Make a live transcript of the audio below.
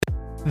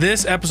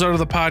This episode of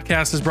the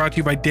podcast is brought to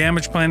you by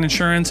Damage Plan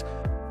Insurance.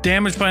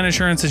 Damage Plan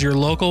Insurance is your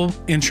local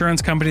insurance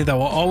company that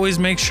will always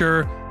make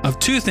sure of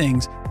two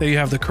things: that you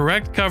have the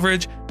correct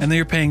coverage and that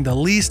you're paying the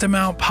least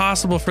amount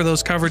possible for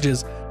those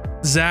coverages.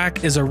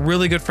 Zach is a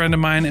really good friend of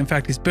mine. In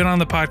fact, he's been on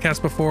the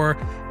podcast before.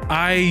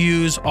 I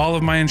use all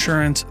of my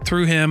insurance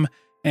through him,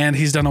 and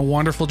he's done a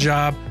wonderful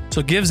job.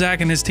 So give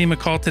Zach and his team a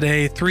call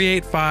today,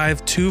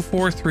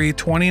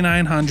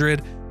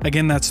 385-243-2900.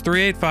 Again, that's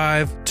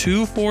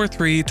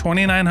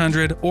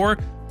 385-243-2900, or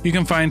you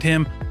can find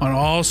him on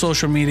all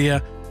social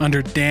media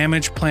under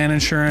Damage Plan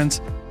Insurance.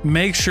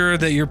 Make sure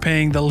that you're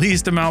paying the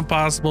least amount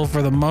possible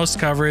for the most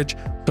coverage,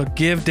 but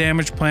give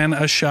Damage Plan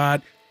a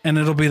shot, and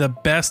it'll be the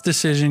best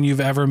decision you've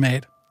ever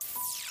made.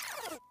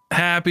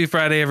 Happy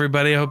Friday,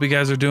 everybody. I hope you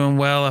guys are doing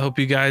well. I hope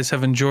you guys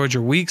have enjoyed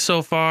your week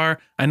so far.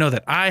 I know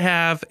that I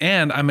have,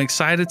 and I'm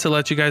excited to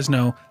let you guys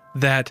know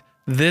that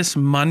this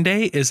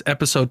Monday is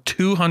episode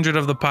 200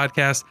 of the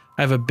podcast.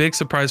 I have a big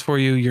surprise for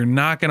you. You're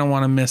not going to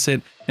want to miss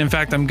it. In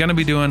fact, I'm going to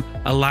be doing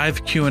a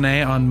live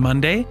Q&A on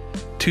Monday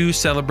to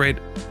celebrate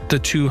the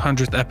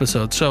 200th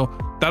episode. So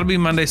that'll be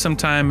Monday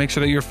sometime. Make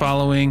sure that you're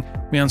following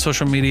me on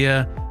social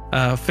media,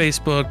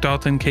 Facebook,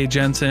 Dalton K.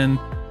 Jensen,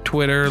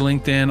 Twitter,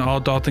 LinkedIn, all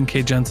Dalton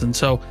K. Jensen.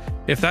 So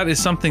if that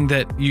is something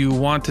that you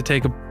want to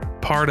take a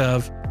part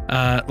of,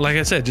 like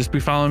I said, just be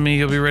following me.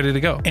 You'll be ready to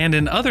go. And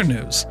in other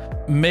news,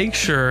 make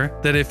sure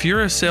that if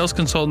you're a sales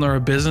consultant or a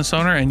business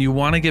owner and you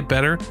want to get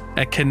better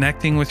at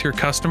connecting with your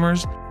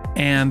customers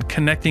and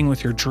connecting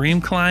with your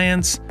dream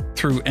clients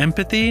through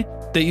empathy,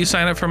 that you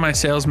sign up for my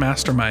sales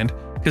mastermind,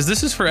 because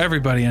this is for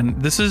everybody.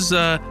 And this is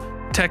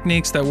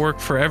techniques that work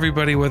for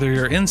everybody, whether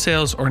you're in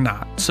sales or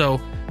not.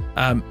 So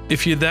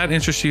if that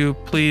interests you,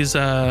 please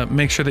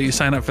make sure that you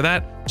sign up for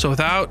that. So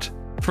without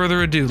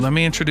further ado, let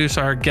me introduce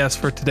our guest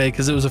for today,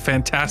 because it was a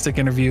fantastic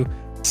interview.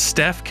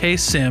 Steph K.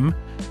 Sim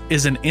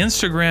is an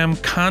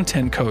Instagram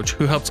content coach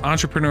who helps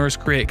entrepreneurs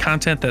create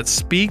content that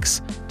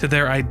speaks to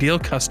their ideal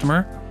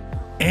customer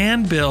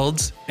and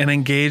builds an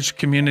engaged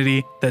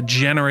community that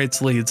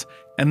generates leads.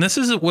 And this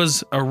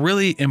was a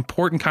really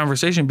important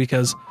conversation,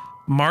 because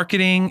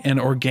marketing and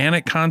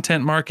organic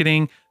content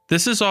marketing,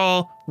 this is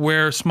all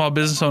where small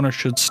business owners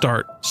should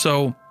start.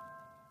 So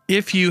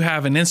if you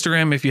have an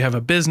Instagram, if you have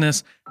a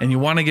business and you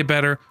want to get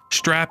better,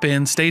 strap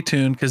in, stay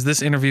tuned, because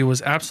this interview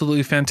was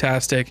absolutely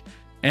fantastic.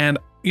 And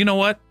you know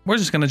what? We're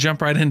just going to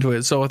jump right into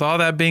it. So with all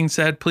that being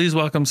said, please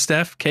welcome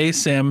Steph K.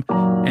 Sim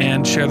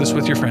and share this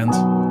with your friends.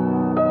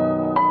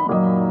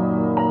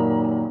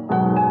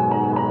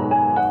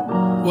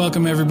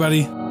 Welcome,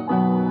 everybody.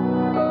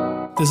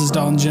 This is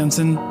Dalton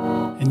Jensen,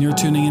 and you're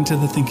tuning into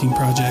The Thinking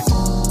Project.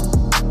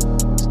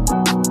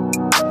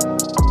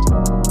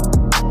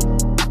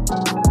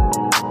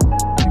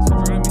 Thanks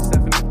for joining me,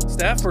 Stephanie.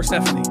 Steph or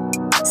Stephanie?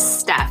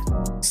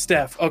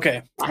 Steph.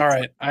 Okay. All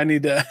right. I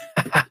need to...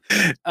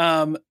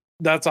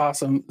 That's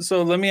awesome.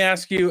 So let me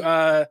ask you,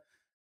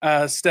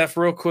 Steph,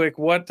 real quick,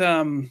 what,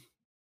 I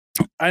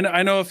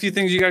know a few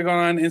things you got going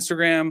on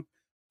Instagram,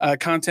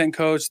 content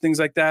coach, things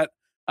like that.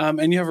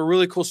 And you have a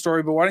really cool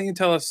story, but why don't you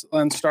tell us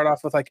and start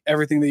off with like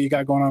everything that you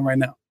got going on right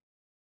now?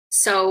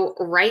 So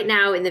right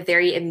now, in the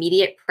very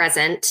immediate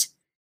present,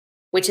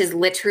 which is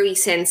literally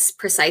since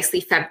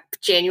precisely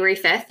January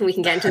 5th, and we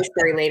can get into the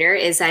story later,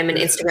 is I'm an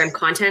Instagram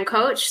content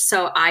coach.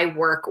 So I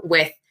work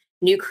with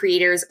new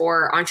creators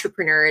or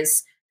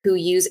entrepreneurs who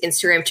use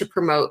Instagram to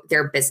promote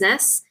their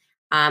business.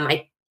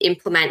 I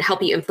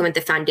help you implement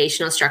the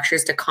foundational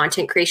structures to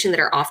content creation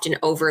that are often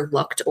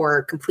overlooked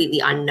or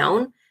completely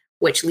unknown,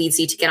 which leads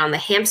you to get on the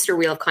hamster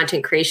wheel of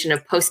content creation,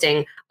 of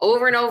posting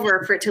over and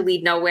over for it to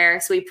lead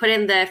nowhere. So we put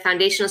in the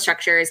foundational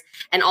structures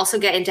and also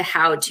get into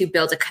how to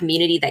build a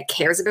community that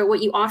cares about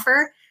what you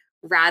offer,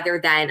 rather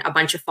than a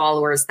bunch of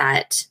followers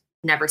that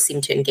never seem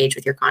to engage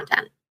with your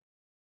content.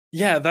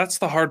 Yeah, that's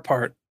the hard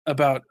part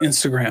about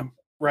Instagram,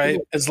 right?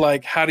 Mm-hmm. Is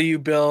like, how do you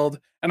build?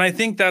 And I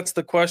think that's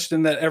the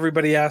question that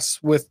everybody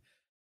asks with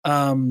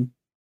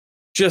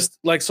just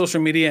like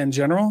social media in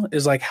general,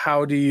 is like,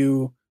 how do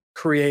you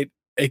create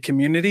a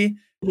community?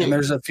 Mm-hmm. And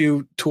there's a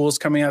few tools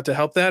coming out to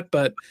help that.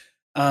 But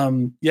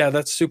yeah,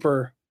 that's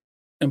super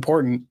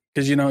important,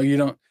 because, you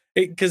know,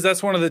 because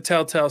that's one of the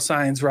telltale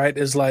signs, right?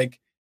 Is like,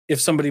 if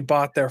somebody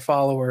bought their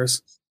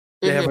followers,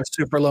 they mm-hmm. have a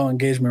super low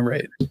engagement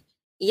rate.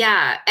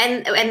 Yeah.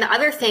 And the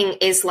other thing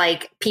is,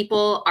 like,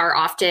 people are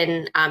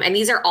often, and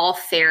these are all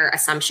fair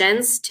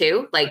assumptions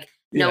too, like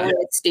no one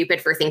is stupid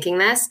for thinking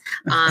this.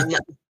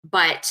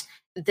 But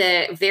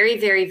the very,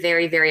 very,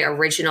 very, very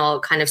original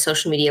kind of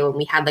social media, when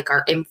we had like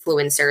our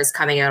influencers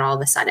coming out all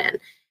of a sudden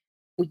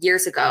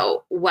years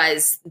ago,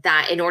 was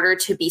that in order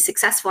to be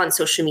successful on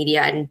social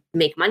media and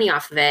make money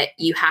off of it,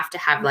 you have to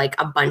have like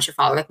a bunch of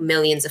followers, like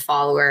millions of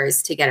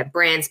followers, to get a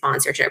brand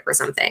sponsorship or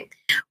something,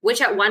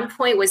 which at one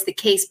point was the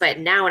case. But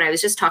now, and I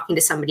was just talking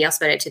to somebody else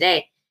about it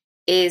today,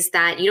 is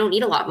that you don't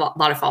need a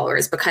lot of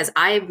followers, because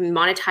I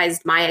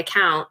monetized my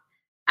account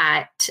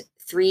at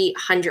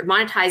 300,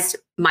 monetized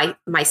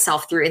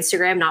myself through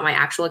Instagram, not my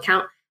actual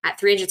account, at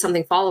 300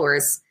 something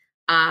followers.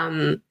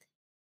 And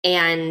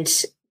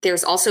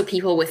there's also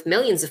people with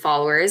millions of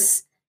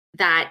followers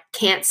that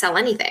can't sell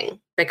anything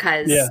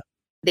because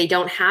they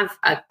don't have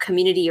a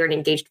community or an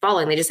engaged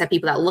following. They just have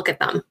people that look at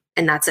them,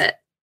 and that's it.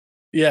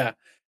 Yeah.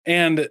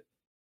 And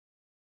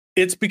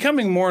it's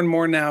becoming more and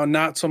more now,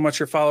 not so much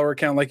your follower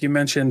count, like you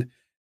mentioned,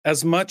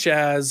 as much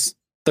as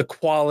the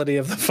quality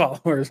of the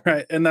followers,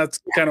 right? And that's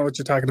kind of what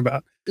you're talking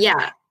about.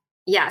 Yeah.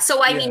 Yeah.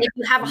 So, I mean, if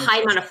you have a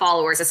high amount of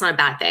followers, it's not a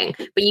bad thing,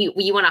 but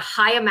you want a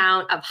high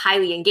amount of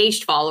highly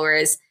engaged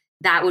followers.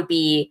 That would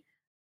be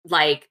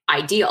like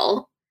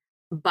ideal.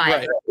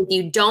 But if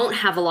you don't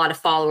have a lot of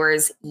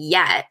followers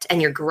yet, and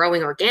you're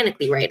growing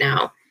organically right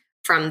now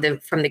from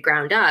the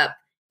ground up,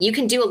 you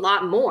can do a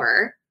lot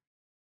more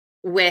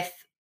with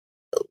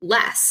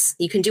less.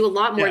 You can do a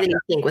lot more than you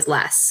think with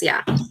less.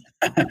 Yeah.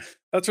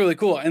 That's really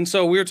cool. And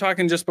so we were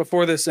talking just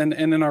before this and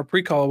in our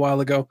pre-call a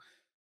while ago,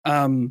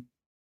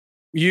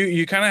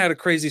 you kind of had a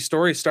crazy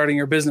story starting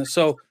your business.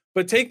 So,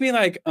 but take me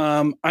like,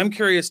 I'm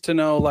curious to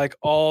know, like,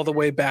 all the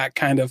way back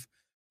kind of,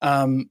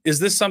 is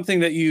this something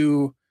that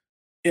you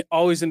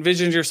always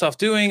envisioned yourself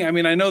doing? I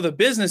mean, I know the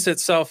business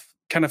itself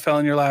kind of fell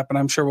in your lap, and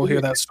I'm sure we'll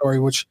hear that story,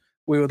 which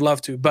we would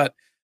love to, but,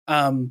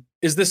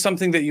 is this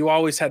something that you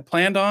always had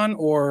planned on,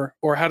 or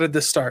how did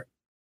this start?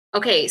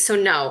 Okay. So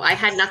no, I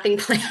had nothing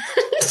planned.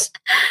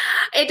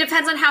 It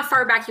depends on how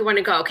far back you want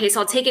to go. Okay.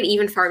 So I'll take it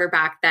even farther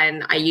back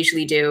than I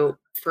usually do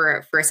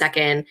for a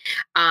second.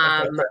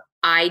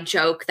 I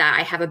joke that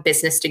I have a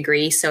business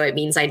degree, so it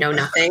means I know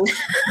nothing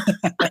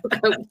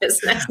about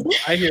business.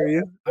 I hear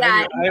you.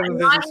 Yeah,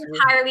 not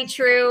entirely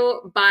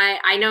true, but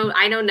I know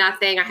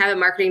nothing. I have a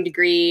marketing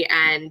degree,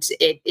 and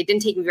it didn't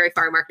take me very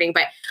far in marketing,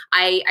 but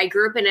I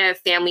grew up in a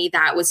family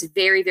that was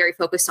very, very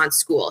focused on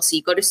school. So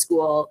you go to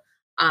school,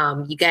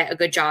 you get a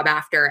good job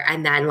after,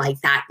 and then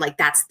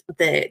that's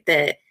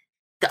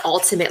the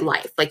ultimate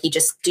life. Like, you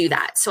just do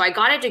that. So I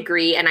got a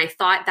degree, and I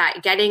thought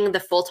that getting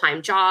the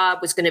full-time job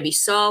was going to be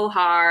so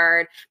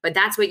hard, but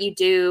that's what you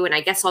do. And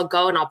I guess I'll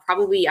go and I'll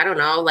probably, I don't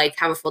know, like,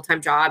 have a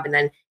full-time job and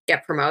then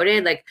get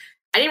promoted. Like,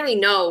 I didn't really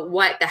know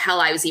what the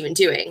hell I was even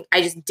doing.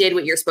 I just did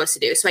what you're supposed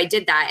to do. So I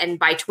did that. And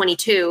by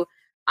 22,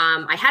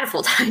 I had a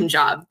full-time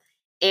job,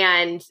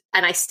 and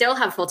I still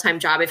have a full-time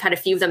job. I've had a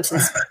few of them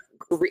since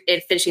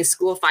finishing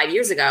school 5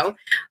 years ago.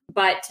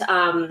 But,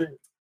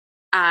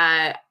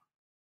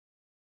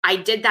 I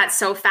did that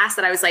so fast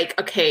that I was like,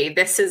 okay,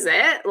 this is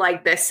it.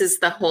 Like, this is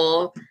the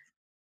whole,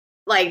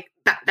 like,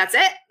 that's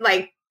it.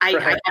 Like, I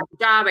got a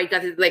job. I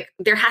got, like,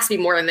 there has to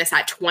be more than this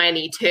at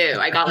 22.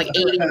 I got like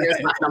 80 years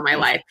left on my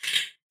life.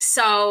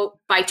 So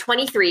by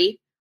 23,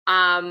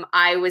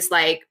 I was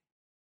like,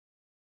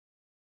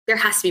 there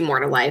has to be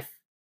more to life.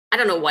 I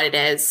don't know what it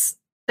is,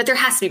 but there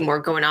has to be more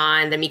going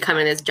on than me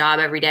coming to this job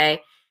every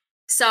day.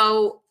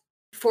 So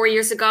 4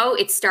 years ago,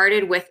 it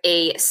started with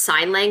a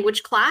sign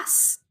language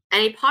class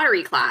and a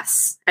pottery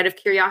class out of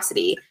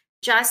curiosity,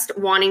 just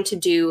wanting to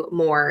do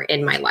more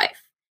in my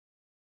life.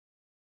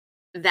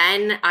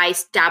 Then I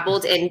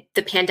dabbled in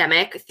the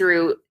pandemic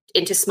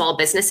into small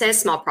businesses,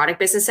 small product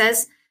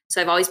businesses. So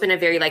I've always been a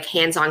very like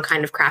hands-on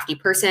kind of crafty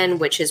person,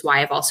 which is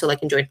why I've also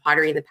like enjoyed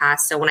pottery in the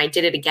past. So when I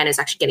did it again, is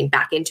actually getting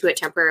back into it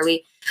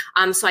temporarily.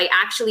 So I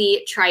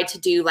actually tried to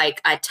do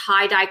like a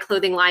tie-dye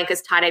clothing line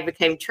because tie-dye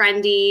became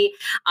trendy.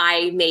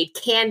 I made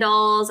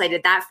candles. I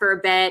did that for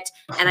a bit.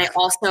 And I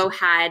also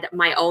had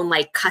my own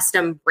like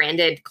custom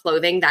branded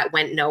clothing that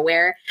went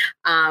nowhere.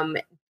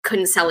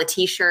 Couldn't sell a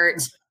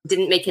t-shirt,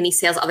 didn't make any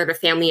sales other to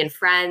family and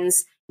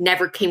friends.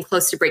 Never came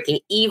close to breaking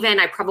even.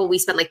 I probably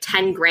spent like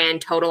 10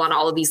 grand total on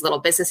all of these little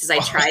businesses. I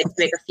tried to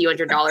make a few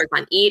 $100s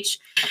on each.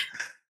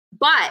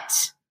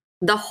 But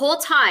the whole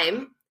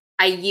time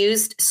I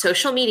used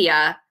social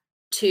media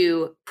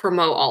to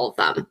promote all of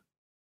them.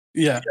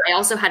 Yeah. I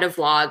also had a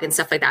vlog and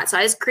stuff like that. So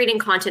I was creating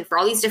content for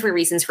all these different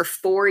reasons for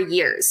 4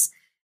 years.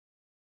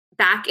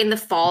 Back in the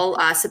fall,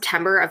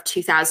 September of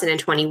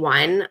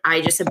 2021,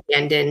 I just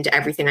abandoned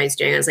everything I was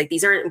doing. I was like,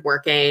 these aren't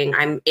working.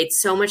 It's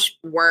so much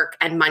work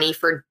and money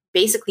for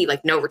basically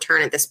like no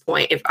return at this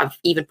point, of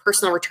even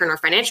personal return or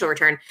financial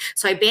return.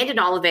 So I abandoned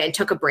all of it and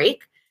took a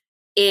break.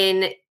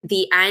 In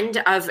the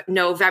end of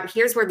November,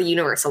 here's where the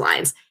universe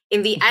aligns.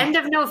 In the end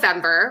of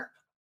November,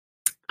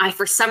 I,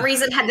 for some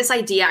reason, had this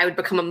idea I would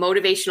become a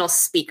motivational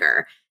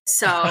speaker.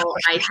 So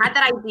I had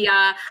that idea.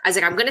 I was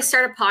like, I'm going to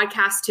start a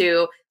podcast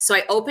too. So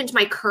I opened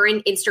my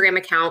current Instagram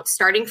account,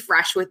 starting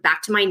fresh with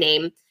back to my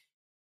name,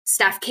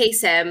 Steph K.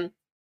 Sim,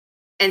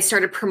 and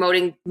started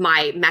promoting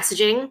my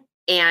messaging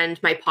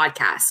and my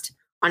podcast.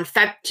 On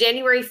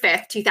January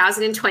 5th,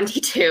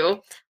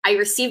 2022, I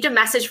received a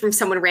message from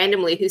someone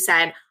randomly who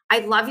said, I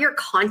love your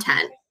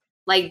content.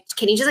 Like,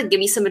 can you just like give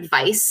me some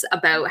advice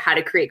about how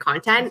to create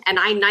content? And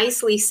I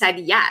nicely said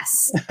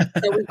yes.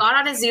 So we got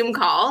on a Zoom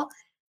call.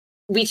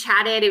 We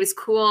chatted. It was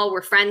cool.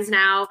 We're friends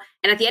now.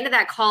 And at the end of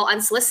that call,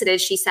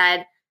 unsolicited, she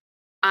said,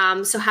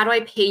 so how do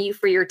I pay you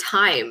for your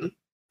time?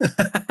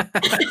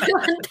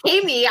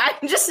 Pay me.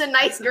 I'm just a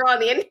nice girl on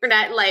the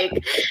internet. Like,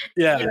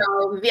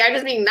 I'm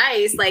just being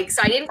nice. Like,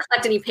 so I didn't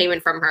collect any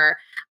payment from her.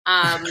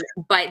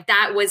 But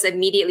that was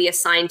immediately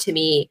assigned to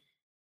me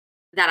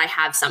that I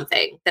have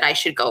something that I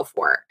should go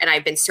for, and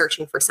I've been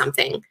searching for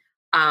something.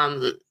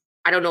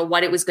 I don't know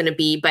what it was going to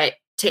be, but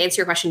to answer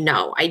your question,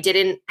 no, I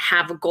didn't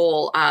have a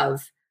goal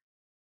of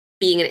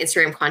being an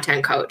Instagram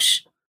content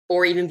coach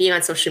or even being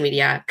on social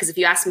media. Because if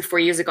you asked me 4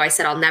 years ago, I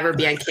said I'll never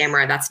be on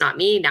camera. That's not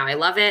me. Now I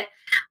love it.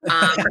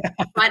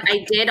 But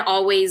I did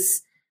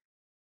always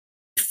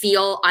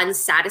feel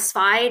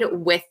unsatisfied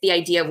with the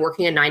idea of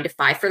working a 9 to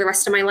 5 for the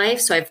rest of my life.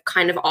 So I've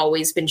kind of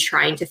always been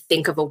trying to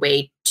think of a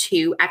way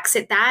to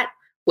exit that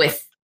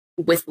with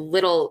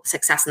little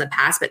success in the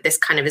past, but this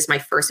kind of is my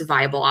first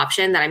viable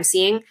option that I'm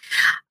seeing.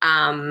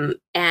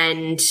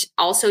 And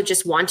also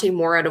just wanting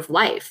more out of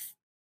life.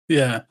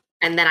 Yeah.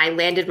 And then I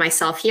landed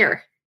myself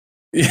here.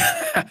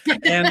 Yeah.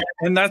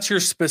 And that's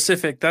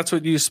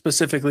what you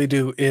specifically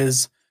do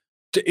is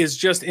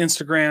just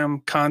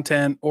Instagram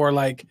content, or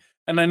like,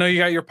 and I know you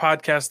got your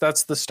podcast.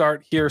 That's the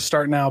Start Here,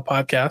 Start Now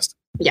podcast.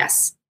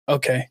 Yes.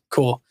 Okay,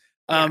 cool.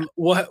 Yeah.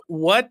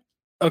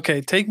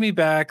 Okay, take me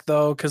back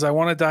though, because I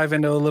want to dive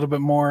into a little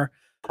bit more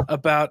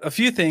about a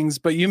few things,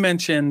 but you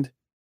mentioned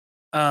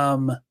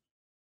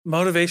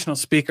motivational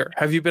speaker.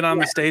 Have you been on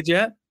the stage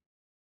yet?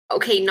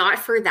 Okay, not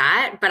for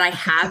that, but I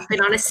have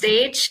been on a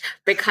stage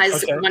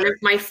because one of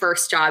my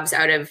first jobs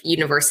out of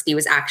university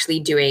was actually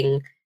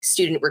doing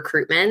student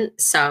recruitment.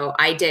 So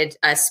I did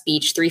a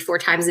speech 3-4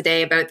 times a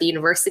day about the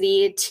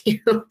university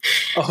to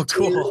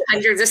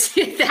hundreds of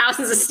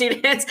thousands of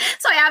students.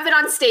 So I have been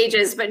on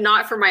stages, but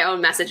not for my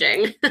own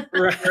messaging.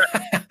 Right.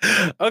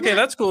 Okay,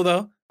 that's cool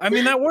though. I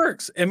mean, that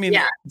works. I mean,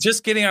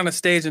 just getting on a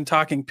stage and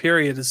talking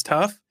period is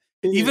tough.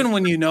 Mm-hmm. Even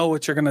when you know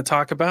what you're going to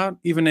talk about,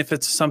 even if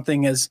it's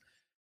something as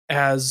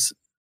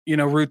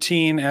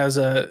routine as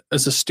a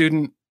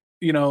student,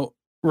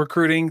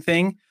 recruiting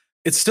thing,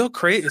 it's still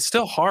it's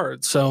still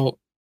hard. So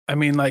I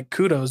mean, like,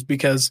 kudos,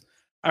 because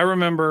I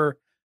remember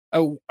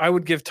I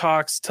would give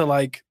talks to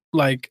like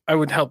I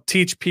would help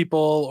teach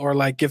people or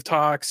like give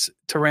talks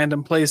to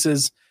random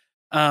places,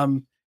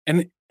 and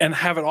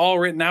have it all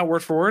written out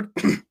word for word,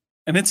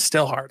 and it's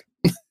still hard.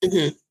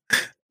 Mm-hmm.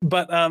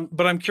 But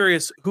I'm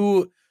curious,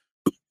 who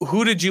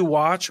did you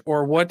watch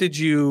or what did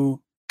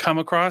you come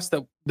across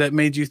that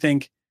made you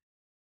think,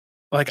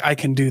 like, I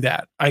can do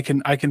that? I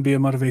can be a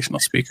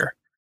motivational speaker.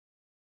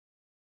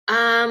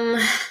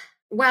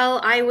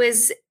 Well, I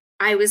was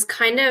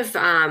kind of,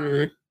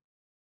 I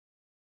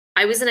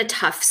was in a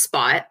tough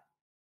spot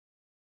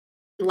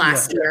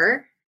last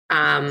year.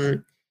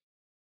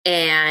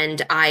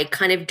 And I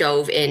kind of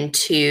dove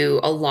into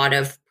a lot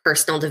of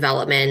personal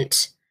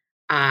development,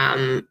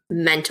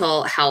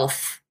 mental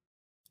health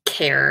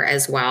care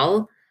as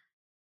well.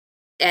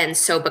 And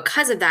so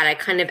because of that, I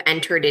kind of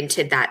entered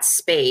into that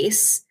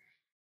space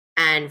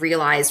and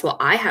realized, well,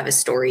 I have a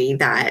story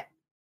that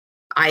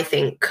I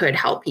think could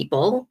help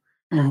people.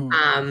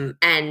 Mm-hmm.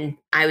 And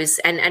I was,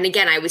 and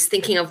again, I was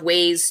thinking of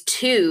ways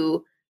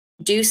to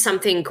do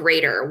something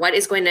greater. What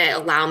is going to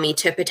allow me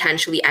to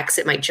potentially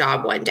exit my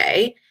job one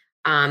day?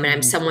 And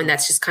I'm someone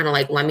that's just kind of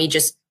like, let me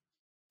just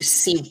do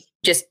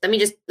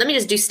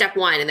step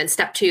 1 and then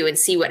step 2 and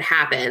see what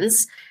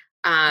happens.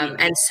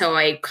 And so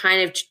I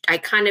kind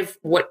of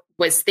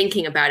was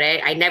thinking about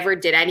it. I never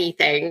did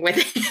anything with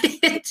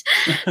it.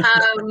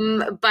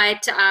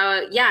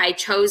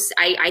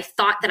 I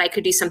thought that I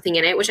could do something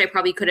in it, which I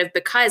probably could have,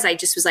 because I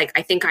just was like,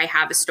 I think I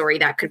have a story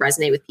that could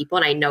resonate with people.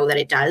 And I know that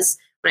it does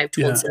when I've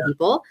told some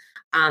people.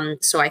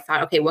 So I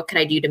thought, okay, what could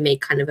I do to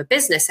make kind of a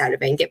business out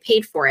of it and get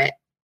paid for it?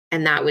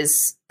 And that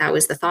was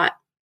the thought.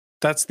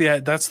 That's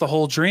the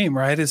whole dream,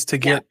 right? Is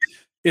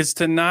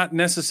to not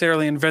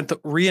necessarily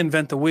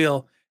reinvent the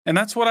wheel. And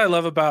that's what I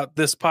love about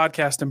this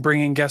podcast and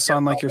bringing guests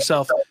on like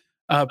yourself,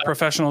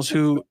 professionals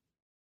who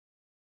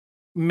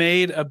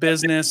made a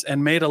business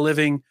and made a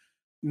living,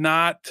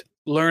 not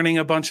learning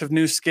a bunch of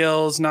new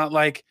skills, not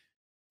like,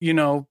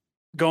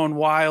 going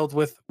wild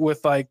with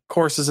like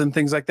courses and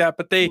things like that.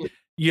 But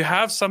you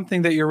have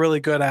something that you're really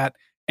good at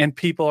and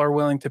people are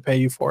willing to pay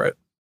you for it.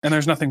 And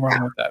there's nothing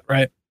wrong with that,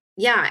 right?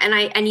 Yeah. And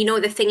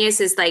the thing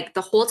is like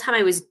the whole time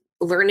I was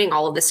learning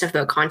all of this stuff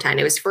about content,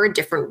 it was for a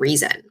different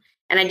reason.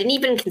 And I didn't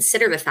even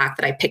consider the fact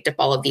that I picked up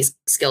all of these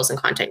skills in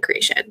content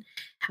creation.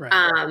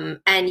 Right.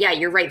 And yeah,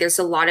 you're right. There's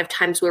a lot of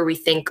times where we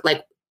think,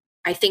 like,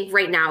 I think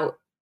right now,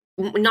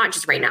 not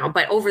just right now,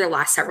 but over the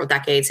last several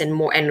decades and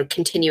more, and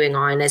continuing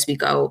on as we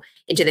go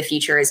into the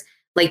future, is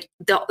like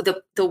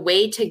the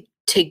way to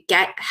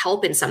get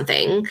help in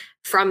something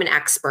from an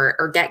expert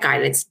or get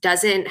guidance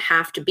doesn't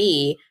have to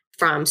be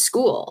from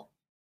school.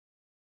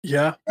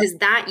 Yeah. Because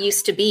that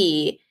used to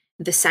be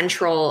the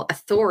central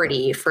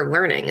authority for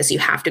learning, is you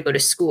have to go to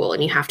school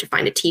and you have to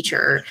find a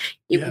teacher,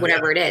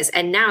 whatever it is.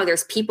 And now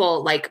there's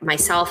people like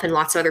myself and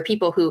lots of other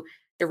people who,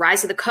 the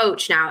rise of the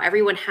coach, now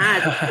everyone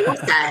has a skill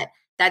set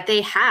that they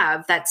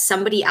have that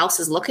somebody else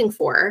is looking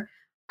for.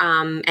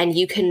 And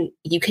you can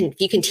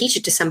teach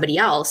it to somebody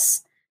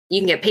else,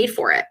 you can get paid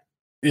for it.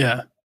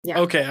 Yeah.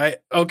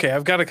 Okay.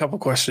 I've got a couple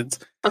questions.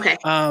 Okay.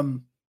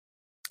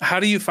 How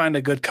do you find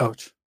a good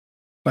coach?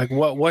 Like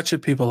what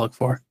should people look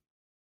for?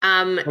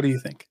 What do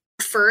you think?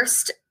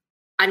 First,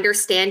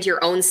 understand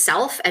your own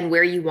self and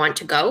where you want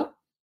to go.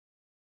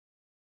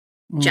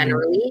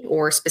 generally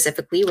or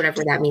specifically,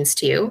 whatever that means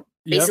to you.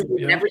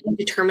 Basically, Yep. whatever you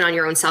determine on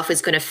your own self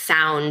is going to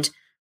found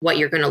what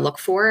you're going to look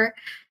for.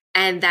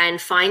 And then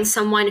find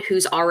someone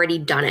who's already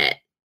done it.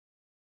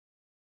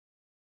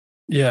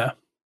 Yeah.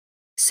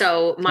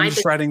 So I'm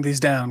just writing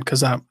these down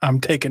because I'm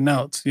taking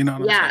notes. You know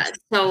what I'm saying?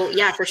 So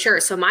yeah, for sure.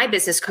 So my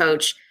business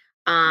coach,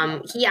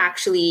 he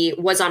actually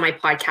was on my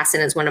podcast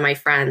and is one of my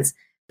friends,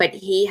 but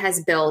he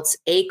has built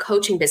a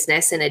coaching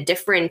business in a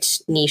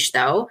different niche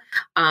though,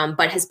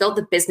 but has built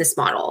the business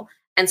model.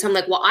 And so I'm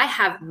like, well, I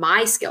have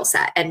my skill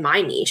set and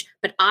my niche,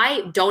 but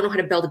I don't know how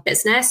to build a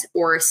business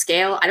or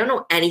scale. I don't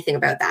know anything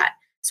about that.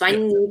 So I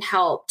need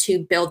help to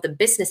build the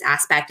business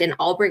aspect, and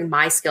I'll bring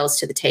my skills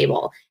to the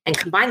table and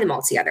combine them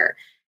all together.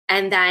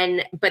 And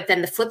then, but then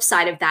the flip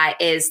side of that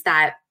is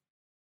that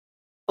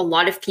a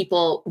lot of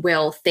people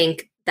will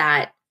think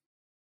that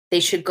they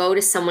should go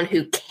to someone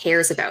who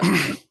cares about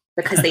them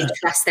because they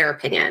trust their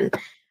opinion.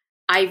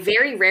 I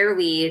very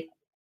rarely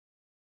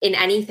in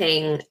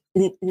anything,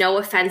 no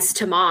offense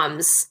to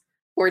moms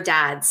or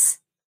dads,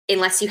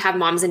 unless you have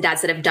moms and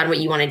dads that have done what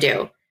you want to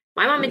do.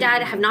 My mom and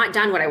dad have not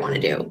done what I want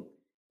to do.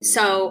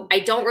 So I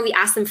don't really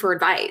ask them for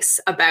advice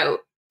about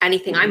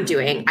anything I'm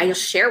doing. I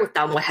just share with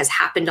them what has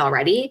happened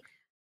already,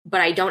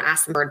 but I don't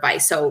ask them for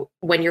advice. So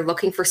when you're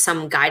looking for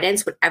some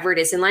guidance, whatever it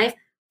is in life,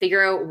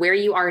 figure out where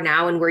you are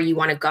now and where you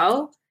want to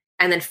go,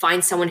 and then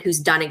find someone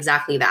who's done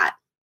exactly that.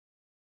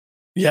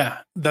 Yeah,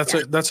 that's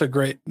a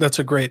great.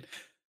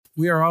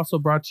 We are also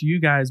brought to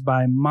you guys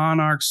by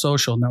Monarch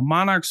Social. Now,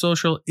 Monarch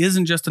Social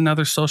isn't just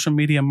another social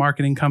media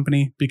marketing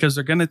company, because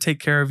they're going to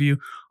take care of you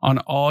on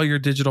all your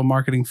digital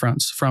marketing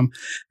fronts, from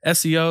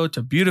SEO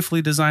to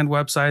beautifully designed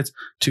websites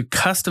to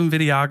custom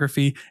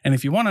videography. And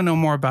if you want to know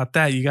more about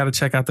that, you got to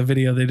check out the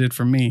video they did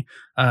for me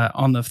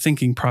on the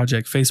Thinking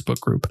Project Facebook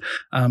group,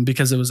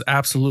 because it was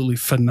absolutely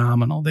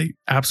phenomenal. They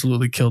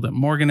absolutely killed it.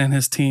 Morgan and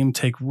his team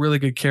take really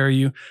good care of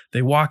you.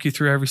 They walk you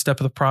through every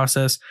step of the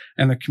process,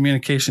 and their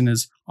communication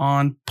is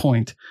on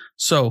point.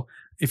 So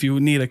if you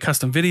need a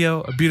custom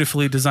video, a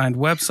beautifully designed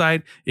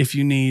website, if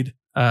you need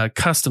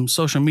custom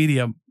social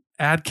media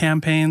ad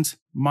campaigns,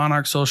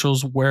 Monarch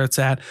Social's where it's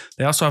at.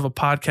 They also have a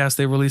podcast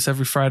they release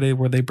every Friday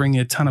where they bring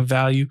you a ton of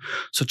value.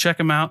 So check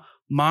them out,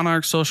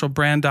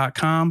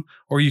 monarchsocialbrand.com,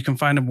 or you can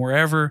find them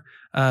wherever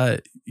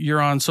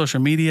you're on social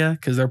media,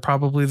 because they're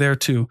probably there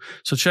too.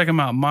 So check them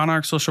out,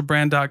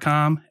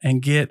 monarchsocialbrand.com,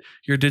 and get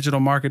your digital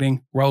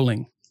marketing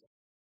rolling.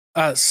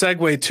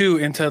 Segue too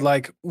into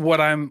like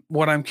what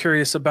I'm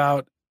curious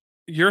about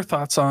your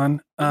thoughts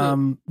on,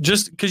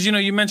 just because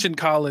you mentioned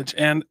college,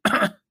 and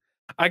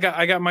I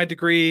got my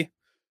degree.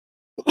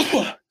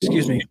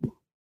 Excuse me.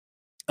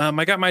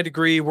 I got my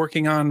degree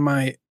working on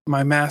my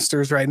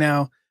master's right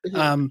now.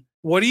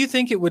 What do you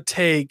think it would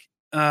take,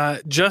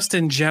 just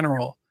in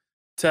general,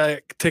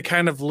 to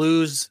kind of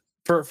lose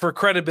for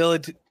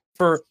credibility,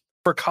 for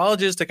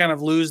colleges to kind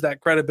of lose that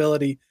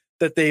credibility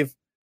that they've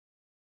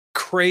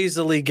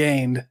crazily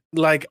gained?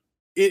 Like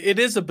it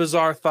is a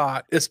bizarre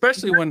thought,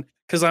 especially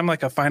because I'm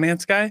like a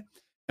finance guy,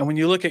 and when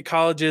you look at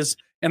colleges,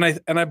 and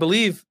I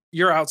believe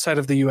you're outside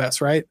of the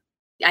US, right?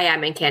 I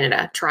am in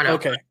Canada, Toronto.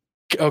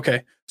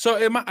 Okay. So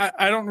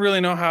I don't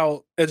really know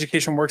how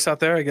education works out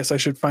there. I guess I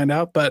should find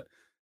out. But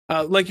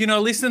at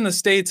least in the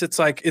States, it's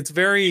like it's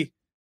very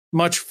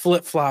much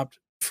flip-flopped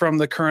from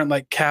the current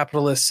like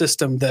capitalist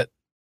system that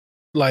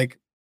like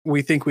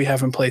we think we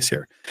have in place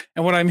here.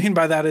 And what I mean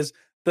by that is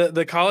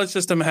the college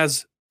system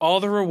has all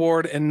the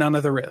reward and none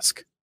of the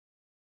risk.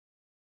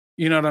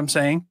 You know what I'm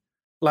saying?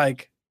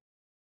 Like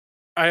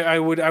I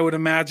would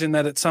imagine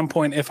that at some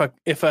point, if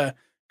a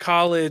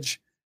college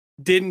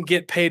didn't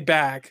get paid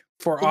back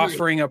for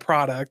offering a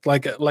product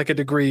like a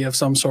degree of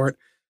some sort,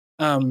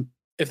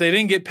 if they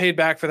didn't get paid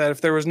back for that,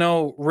 if there was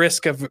no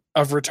risk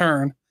of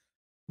return,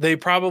 they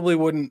probably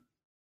wouldn't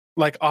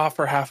like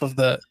offer half of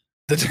the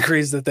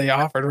degrees that they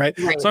offered, right?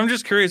 So I'm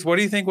just curious, what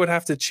do you think would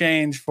have to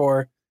change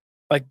for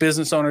like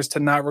business owners to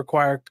not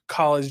require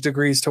college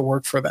degrees to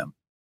work for them?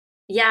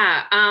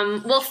 Yeah.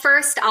 Well,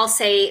 first I'll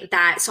say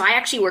that, so I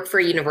actually work for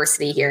a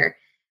university here.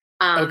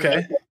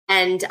 Okay.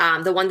 And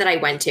the one that I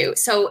went to.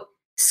 So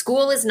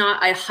school is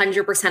not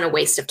 100% a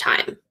waste of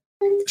time.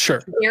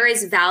 Sure. There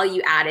is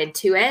value added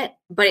to it,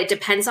 but it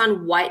depends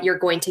on what you're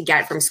going to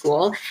get from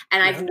school.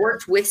 And I've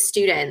worked with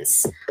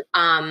students,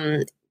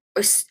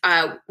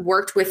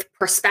 worked with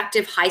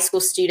prospective high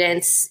school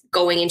students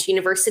going into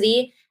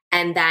university,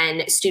 and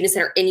then students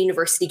that are in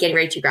university getting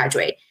ready to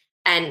graduate.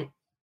 And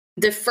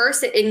the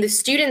first, in the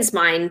student's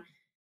mind,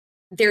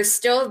 there's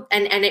still,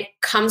 and it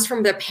comes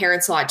from the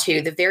parents a lot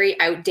too, the very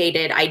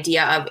outdated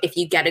idea of if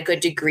you get a good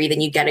degree,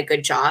 then you get a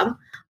good job.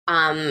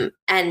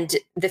 And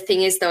the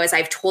thing is though, as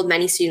I've told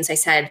many students, I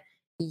said,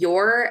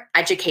 your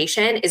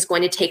education is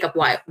going to take up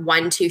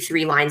 1, 2,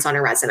 3 lines on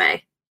a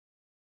resume.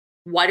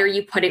 what are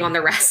you putting on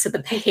the rest of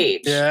the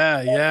page?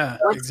 Yeah,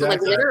 exactly.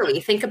 Like literally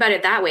think about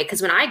it that way. Because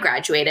when I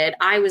graduated,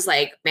 I was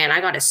like, man,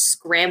 I got to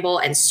scramble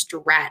and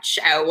stretch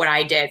out what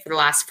I did for the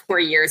last 4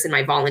 years in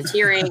my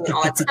volunteering and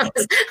all that stuff.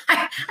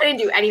 I didn't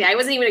do anything. I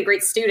wasn't even a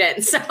great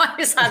student. So I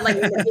just had like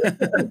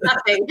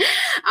nothing.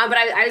 But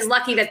I was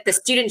lucky that the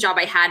student job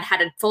I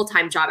had a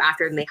full-time job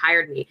after and they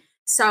hired me.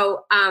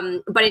 So,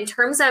 but in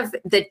terms of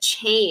the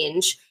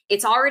change,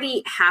 it's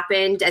already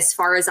happened. As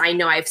far as I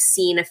know, I've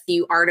seen a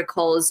few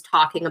articles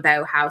talking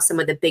about how some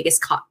of the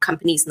biggest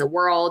companies in the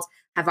world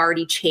have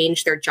already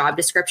changed their job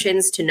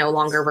descriptions to no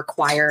longer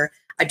require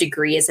a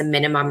degree as a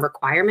minimum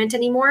requirement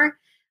anymore.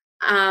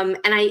 And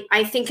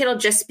I think it'll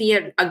just be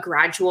a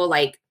gradual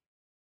like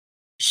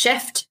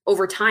shift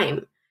over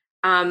time.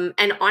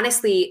 And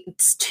honestly,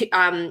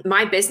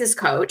 my business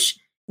coach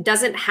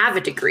doesn't have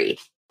a degree.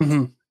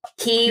 Mm-hmm.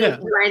 He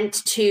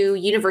went to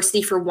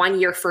university for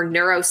 1 year for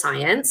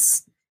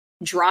neuroscience,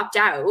 dropped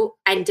out,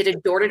 and did a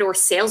door-to-door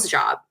sales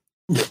job.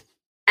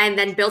 And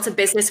then built a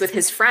business with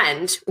his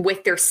friend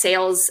with their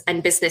sales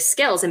and business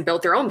skills and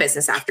built their own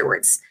business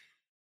afterwards.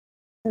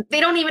 They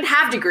don't even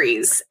have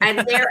degrees. And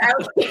they're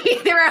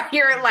out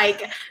here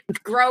like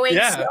growing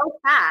so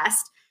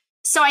fast.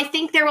 So I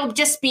think there will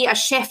just be a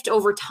shift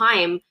over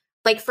time.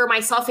 Like for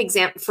myself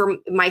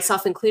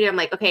included, I'm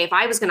like, okay, if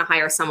I was going to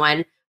hire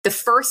someone, the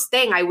first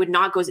thing I would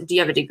not go, do you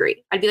have a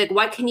degree? I'd be like,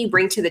 what can you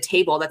bring to the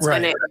table that's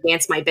going to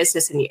advance my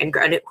business and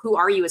who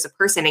are you as a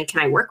person and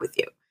can I work with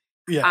you?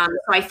 Yeah.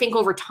 So I think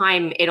over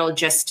time it'll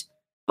just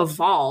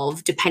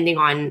evolve depending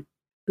on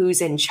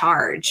who's in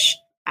charge.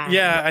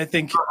 I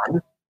think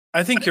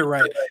you're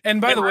right.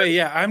 And by the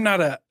way, I'm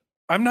not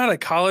a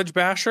college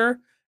basher.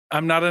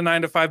 I'm not a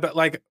 9-to-5, but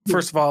like,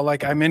 first of all,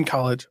 like I'm in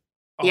college.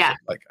 Also. Yeah.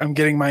 Like I'm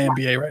getting my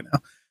MBA right now.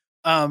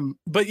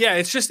 But yeah,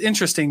 it's just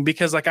interesting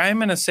because like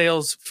I'm in the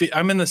sales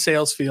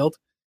field.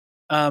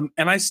 And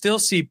I still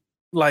see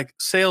like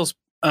sales,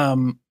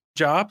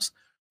 jobs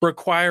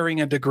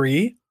requiring a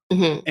degree.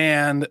 Mm-hmm.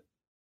 And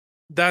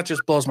that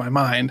just blows my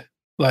mind.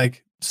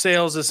 Like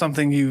sales is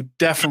something you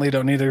definitely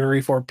don't need a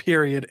degree for,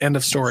 period. End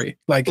of story.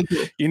 Like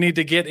you need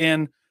to get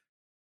in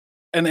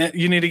an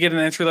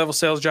entry level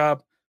sales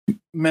job,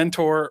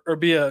 mentor or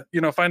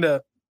find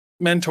a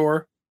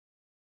mentor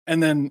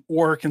and then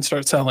work and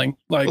start selling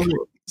like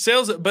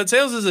sales. But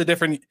sales is a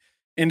different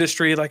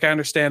industry. Like I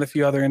understand a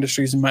few other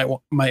industries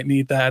might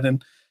need that.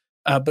 And,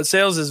 but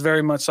sales is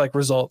very much like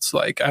results.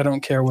 Like, I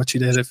don't care what you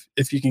did.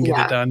 If you can get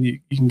it done, you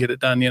can get it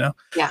done, Yeah.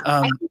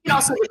 I think it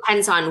also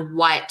depends on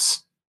what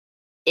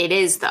it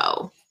is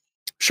though.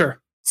 Sure.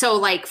 So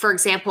like, for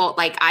example,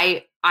 like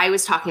I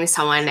was talking to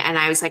someone and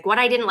I was like, what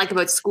I didn't like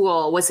about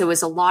school was it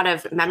was a lot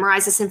of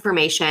memorize this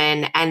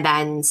information and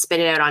then spit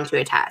it out onto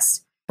a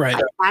test. Right.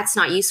 Like, that's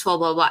not useful,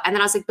 blah, blah. And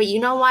then I was like, but you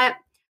know what?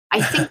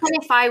 I think that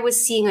if I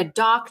was seeing a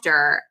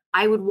doctor,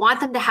 I would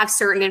want them to have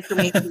certain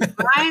information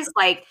memorized,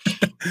 like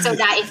so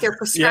that if they're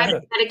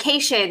prescribing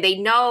medication, they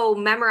know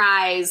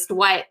memorized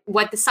what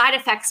the side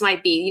effects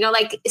might be. You know,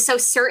 like so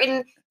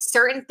certain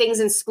things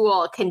in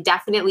school can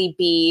definitely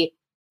be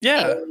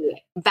a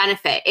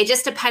benefit. It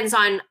just depends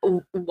on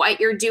what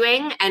you're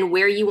doing and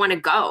where you want to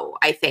go,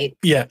 I think.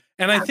 Yeah.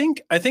 And I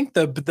think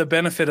the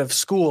benefit of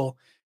school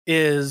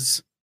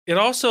is it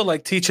also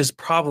like teaches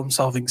problem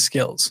solving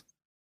skills.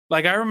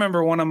 Like I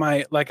remember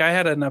I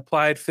had an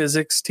applied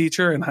physics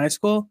teacher in high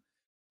school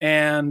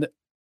and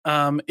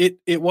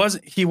he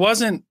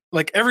wasn't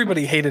like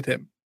everybody hated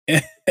him.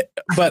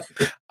 But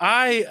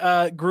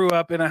I grew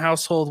up in a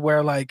household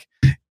where like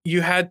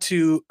you had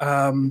to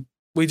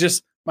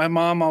my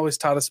mom always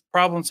taught us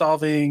problem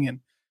solving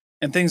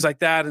and things like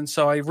that. And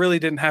so I really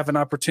didn't have an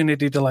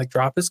opportunity to like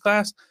drop his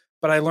class,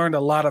 but I learned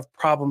a lot of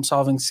problem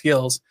solving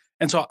skills.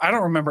 And so I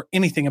don't remember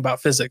anything about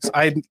physics.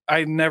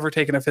 I'd never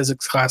taken a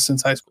physics class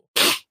since high school.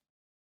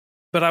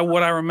 But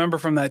what I remember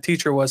from that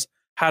teacher was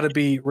how to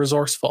be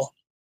resourceful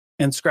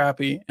and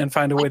scrappy and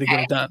find a way to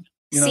get it done.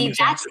 You know See,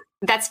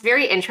 that's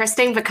very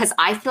interesting because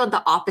I feel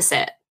the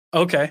opposite.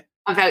 Okay.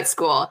 About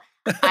school.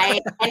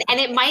 And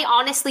it might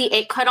honestly,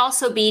 it could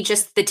also be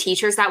just the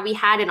teachers that we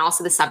had and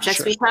also the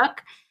subjects we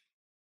took.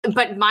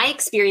 But my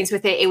experience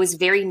with it was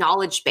very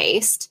knowledge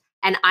based.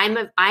 And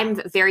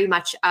I'm very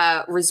much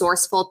a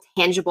resourceful,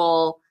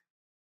 tangible,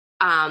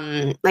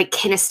 like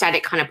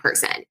kinesthetic kind of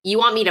person. You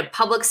want me to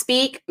public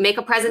speak, make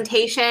a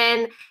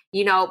presentation,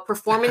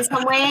 perform in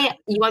some way.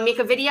 You want to make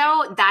a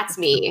video? That's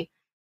me.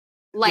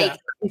 Like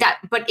that.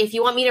 But if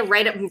you want me to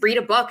read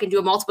a book and do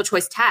a multiple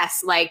choice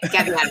test, like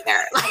get me out of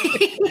there.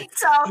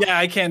 So yeah,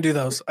 I can't do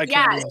those.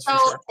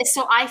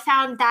 So I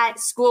found that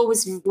school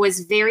was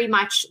very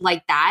much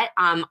like that.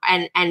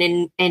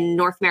 And in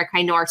North America,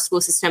 I know our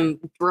school system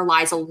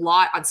relies a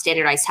lot on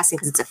standardized testing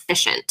because it's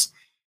efficient.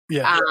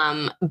 Yeah.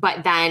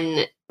 But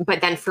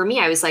then for me,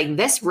 I was like,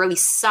 this really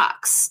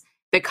sucks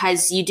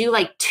because you do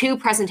like 2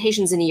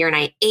 presentations in a year and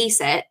I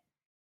ace it.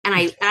 And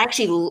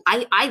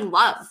I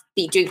love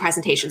doing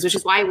presentations, which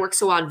is why I work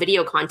so well on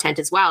video content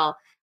as well.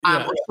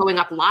 Or showing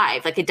up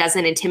live. Like it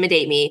doesn't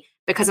intimidate me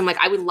because I'm like,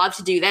 I would love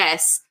to do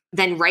this,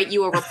 than write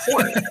you a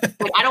report.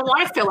 Like, I don't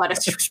want to fill out a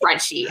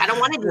spreadsheet. I don't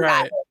want to do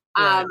Right.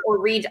 that. Or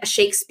read a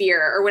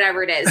Shakespeare or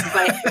whatever it is.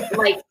 But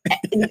like,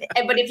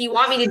 but if you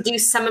want me to do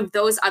some of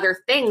those other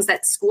things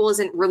that school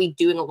isn't really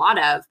doing a lot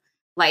of,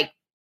 like,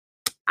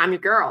 I'm your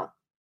girl.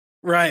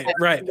 Right.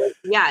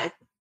 Yeah.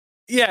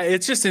 Yeah.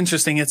 It's just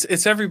interesting.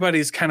 It's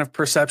everybody's kind of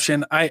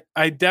perception.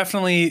 I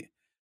definitely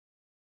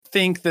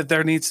think that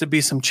there needs to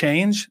be some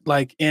change,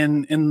 like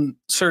in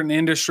certain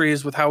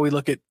industries with how we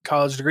look at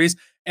college degrees.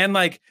 And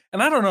I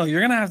don't know,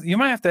 you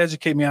might have to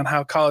educate me on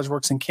how college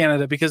works in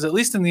Canada, because at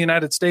least in the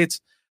United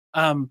States,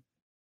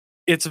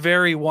 it's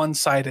very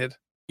one-sided,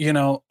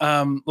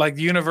 like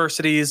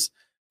universities,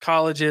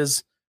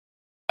 colleges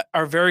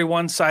are very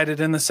one-sided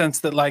in the sense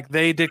that like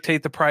they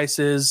dictate the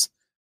prices.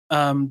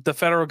 The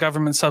federal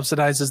government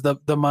subsidizes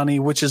the money,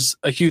 which is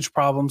a huge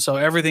problem. So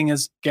everything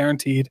is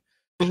guaranteed.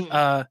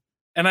 Mhm.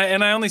 And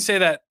I only say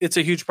that it's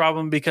a huge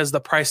problem because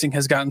the pricing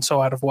has gotten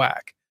so out of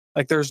whack.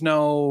 Like there's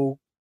no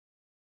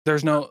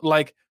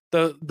like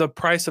the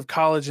price of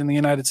college in the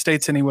United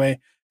States anyway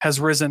has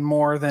risen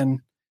more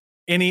than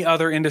any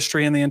other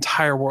industry in the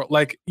entire world.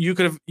 Like you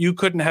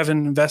couldn't have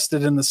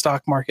invested in the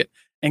stock market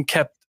and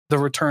kept the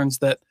returns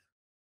that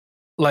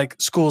like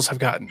schools have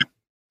gotten,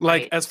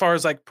 like as far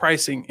as like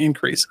pricing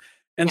increase.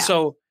 And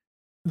so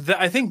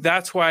I think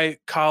that's why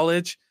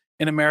college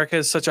in America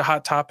is such a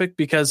hot topic,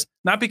 because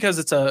not because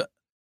it's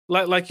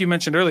like you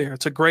mentioned earlier,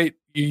 it's a great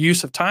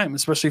use of time,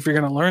 especially if you're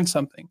going to learn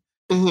something.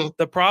 Mm-hmm.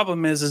 The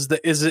problem is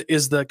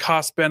the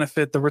cost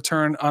benefit, the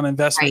return on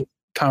investment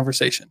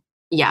conversation.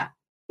 Yeah.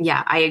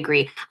 Yeah, I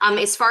agree.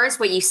 As far as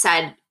what you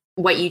said,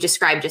 what you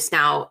described just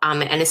now,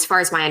 and as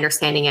far as my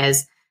understanding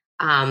is,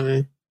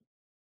 it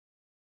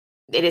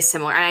is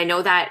similar. And I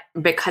know that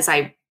because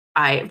I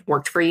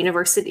worked for a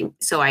university,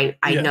 so I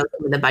know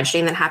some of the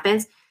budgeting that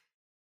happens.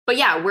 But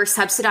yeah, we're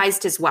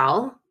subsidized as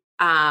well.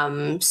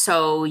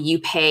 So you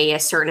pay a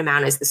certain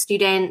amount as the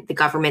student, the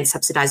government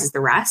subsidizes the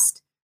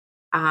rest.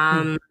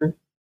 And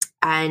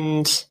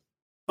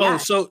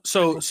so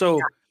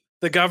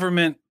the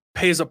government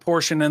pays a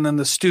portion and then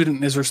the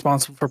student is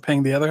responsible for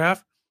paying the other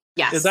half.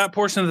 Yes. Is that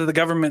portion that the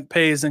government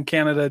pays in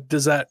Canada,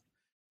 is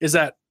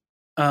that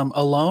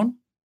a loan?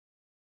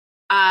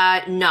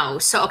 No.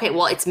 So, okay,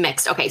 well, it's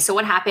mixed. Okay. So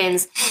what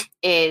happens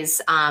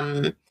is,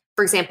 for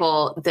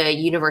example, the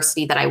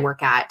university that I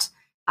work at,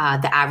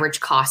 the average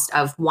cost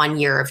of 1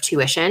 year of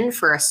tuition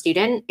for a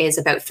student is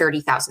about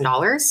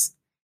 $30,000.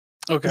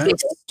 Okay.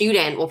 The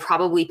student will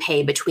probably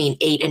pay between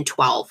 8 and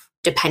 12,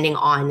 depending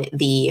on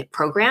the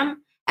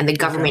program, and the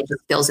government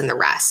just fills in the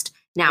rest.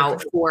 Now,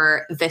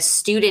 for the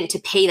student to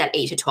pay that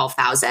 8 to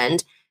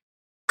 12,000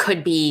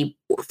 could be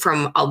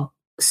from a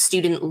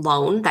student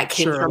loan that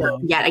came from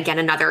yet again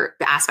another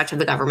aspect of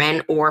the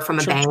government, or from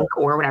a bank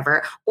or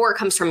whatever, or it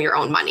comes from your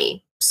own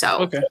money.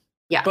 So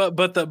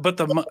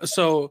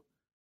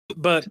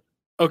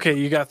okay,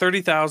 you got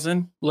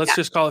 30,000. Let's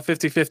just call it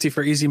 50-50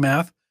 for easy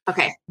math.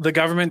 Okay. The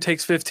government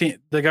takes 15.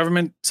 The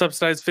government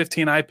subsidizes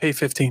 15. I pay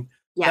 15.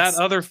 Yes.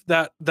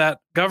 That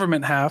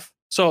government half.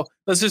 So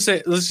let's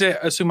say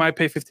assume I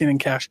pay 15 in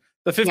cash.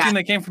 The 15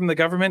 that came from the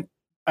government,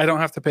 I don't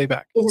have to pay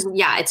back.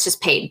 It's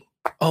just paid.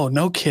 Oh,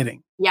 no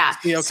kidding. Yeah.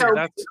 See,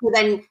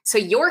 okay, so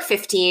your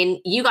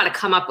 15, you got to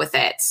come up with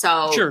it.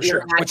 So sure.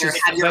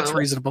 That's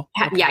reasonable.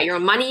 Your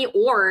own money,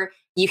 or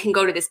you can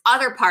go to this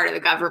other part of the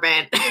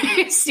government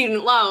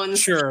student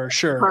loans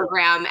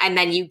program, and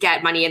then you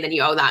get money and then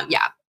you owe them.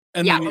 Yeah.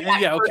 And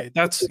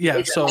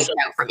So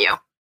from you.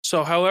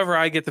 So however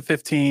I get the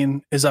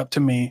 15 is up to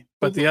me,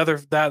 but the other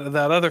that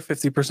other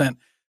 50%.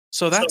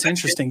 So that's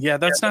interesting. Yeah,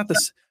 that's not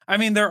this. I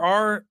mean, there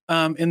are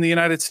in the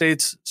United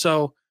States.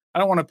 So I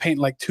don't want to paint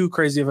like too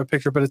crazy of a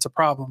picture, but it's a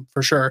problem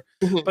for sure.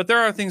 Mm-hmm. But there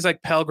are things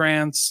like Pell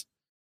Grants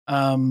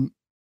that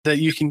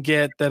you can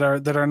get that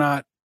are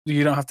not,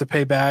 you don't have to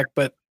pay back,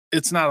 but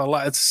it's not a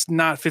lot. It's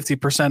not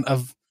 50%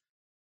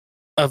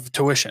 of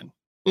tuition.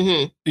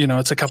 Mm-hmm.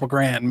 It's a couple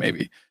grand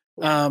maybe.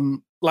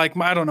 Like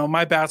I don't know,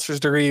 my bachelor's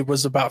degree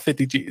was about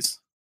 50 G's.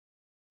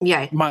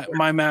 Yeah.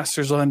 My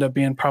master's will end up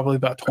being probably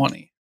about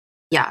 20.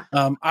 Yeah.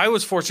 I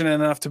was fortunate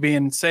enough to be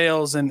in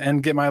sales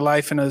and get my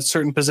life in a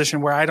certain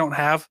position where I don't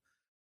have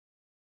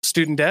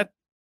student debt.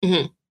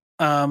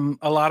 Mm-hmm.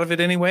 A lot of it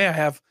anyway.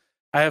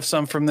 I have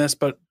some from this,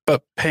 but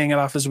paying it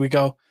off as we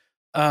go.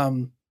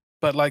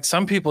 But like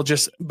some people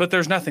but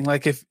there's nothing.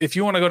 Like if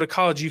you want to go to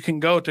college, you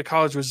can go to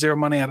college with zero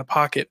money out of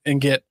pocket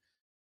and get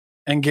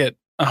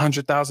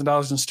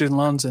 $100,000 in student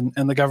loans,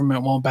 and the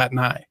government won't bat an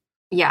eye.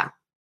 Yeah.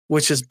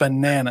 Which is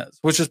bananas,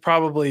 which is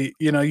probably,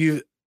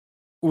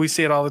 we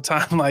see it all the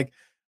time. Like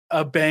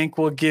a bank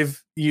will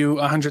give you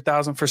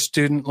 $100,000 for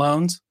student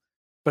loans,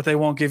 but they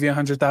won't give you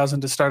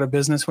 $100,000 to start a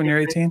business when you're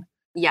 18.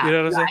 Yeah. You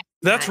know what I'm saying?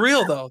 That's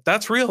real though.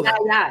 That's real.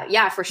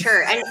 Yeah, for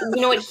sure. And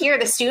you know what, here,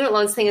 the student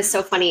loans thing is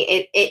so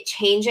funny. It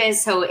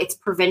changes. So it's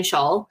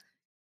provincial.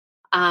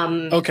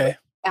 Okay.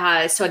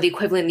 So the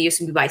equivalent used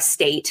to be by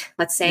state,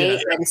 let's say.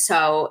 Yeah. And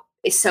so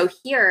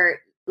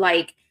here,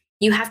 like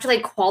you have to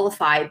like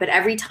qualify, but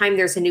every time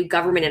there's a new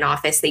government in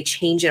office, they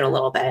change it a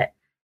little bit.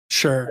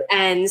 Sure.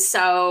 And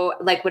so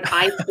like when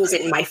I was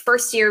in my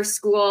first year of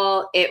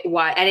school,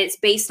 and it's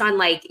based on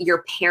like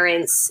your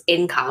parents'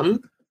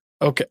 income.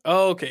 Okay.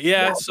 Oh, okay.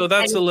 Yeah. So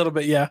that's a little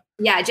bit, yeah.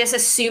 Yeah. Just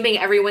assuming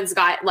everyone's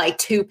got like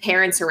two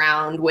parents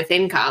around with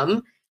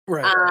income.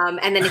 Right.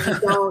 And then if you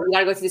don't, you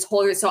gotta go through this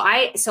whole, so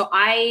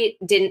I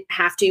didn't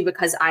have to,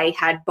 because I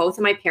had both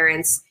of my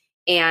parents,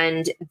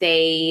 and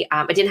I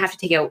didn't have to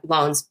take out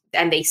loans,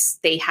 and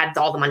they had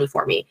all the money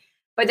for me.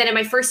 But then in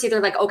my first year,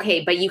 they're like,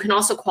 okay, but you can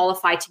also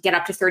qualify to get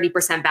up to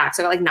 30% back.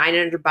 So I got like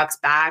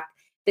 $900 back.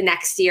 The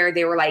next year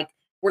they were like,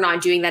 we're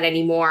not doing that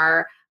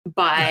anymore.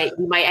 But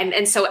you might,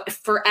 and so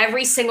for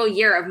every single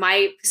year of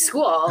my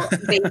school,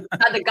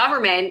 the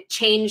government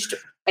changed,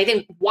 I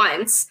think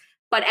once,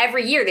 but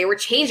every year they were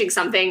changing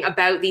something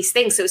about these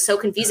things. So it was so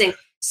confusing.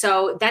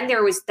 So then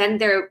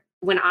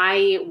when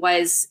I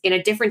was in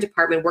a different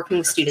department working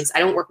with students, I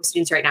don't work with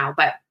students right now,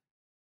 but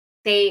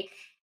the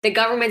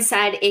government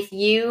said, if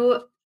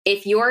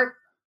your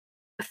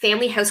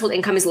family household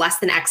income is less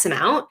than X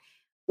amount,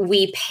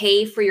 we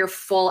pay for your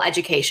full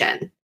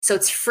education. So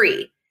it's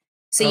free.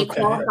 So you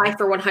qualify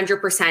for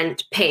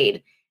 100%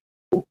 paid,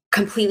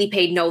 completely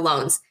paid, no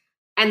loans.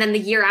 And then the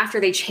year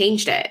after they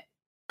changed it.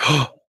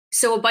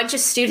 So a bunch of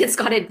students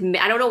I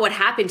don't know what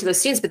happened to those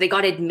students, but they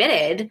got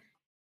admitted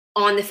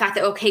on the fact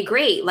that, okay,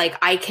 great. Like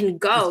I can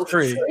go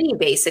free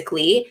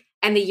basically.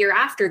 And the year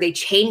after they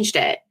changed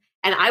it.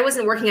 And I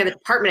wasn't working at the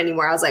department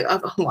anymore. I was like,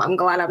 oh, well, I'm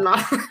glad I'm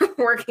not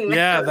working there.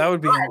 Yeah, that would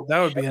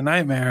be a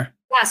nightmare.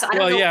 Yeah, so I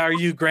don't know. Yeah, are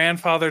you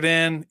grandfathered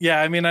in?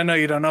 Yeah, I mean, I know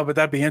you don't know, but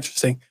that'd be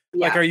interesting.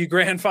 Yeah. Like, are you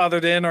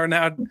grandfathered in or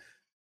now?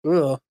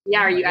 Ugh.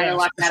 Yeah, are you? I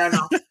don't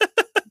know.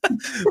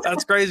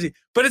 That's crazy.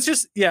 But it's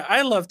just, yeah,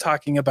 I love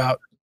talking about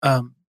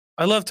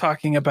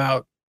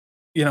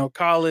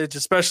college,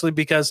 especially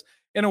because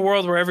in a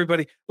world where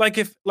everybody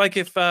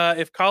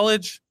if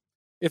college,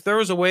 if there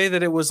was a way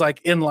that it was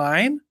like in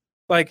line,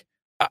 like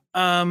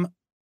I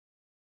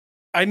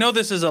know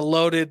this is a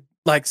loaded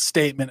like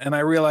statement, and I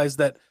realize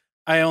that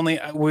we're only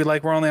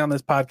on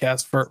this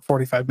podcast for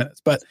 45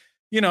 minutes, but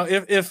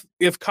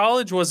if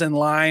college was in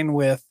line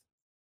with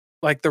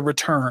like the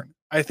return,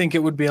 I think it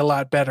would be a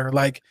lot better.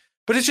 Like,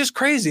 but it's just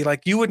crazy.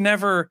 Like you would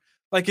never,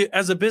 like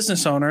as a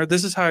business owner,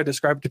 this is how I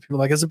describe it to people.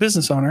 Like as a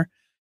business owner,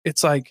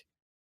 it's like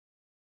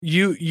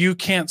you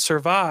can't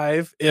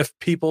survive if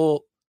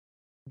people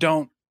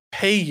don't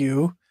pay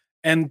you,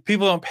 and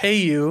people don't pay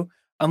you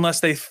unless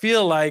they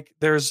feel like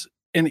there's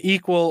an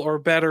equal or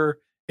better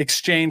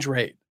exchange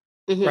rate.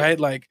 Mm-hmm. Right?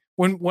 Like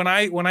when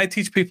I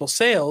teach people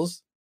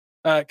sales,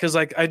 because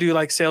like I do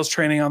like sales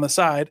training on the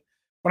side.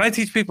 When I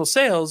teach people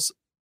sales,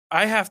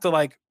 I have to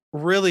like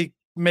really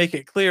make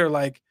it clear,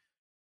 like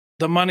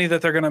the money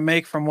that they're going to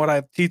make from what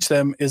I teach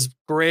them is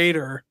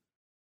greater.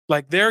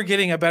 Like they're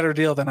getting a better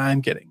deal than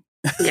I'm getting.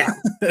 Yeah.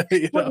 Well,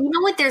 you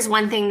know what? There's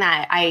one thing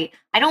that I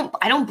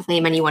don't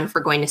blame anyone for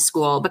going to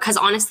school, because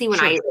honestly, when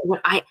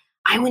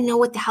I wouldn't know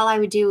what the hell I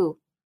would do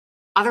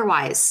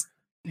otherwise.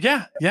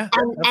 Yeah. Yeah.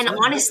 And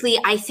honestly,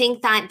 I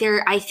think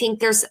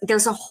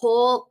there's a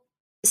whole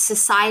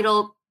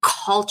societal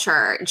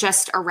culture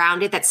just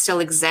around it that still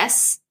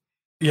exists.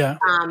 Yeah.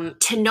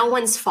 To no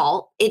one's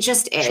fault. It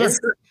just is.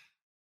 Sure.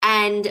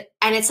 And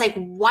it's like,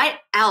 what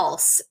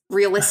else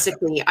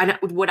realistically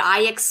would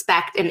I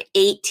expect an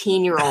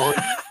 18-year-old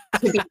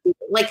to be?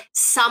 Like,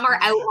 some are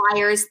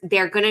outliers.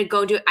 They're going to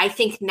go do it. I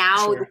think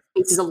now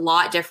this is a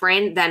lot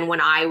different than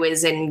when I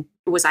was 10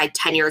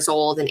 years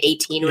old and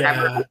 18 or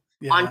whatever.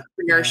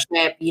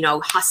 Entrepreneurship,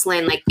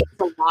 hustling, like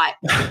it's a lot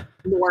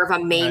more of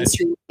a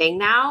mainstream thing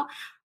now.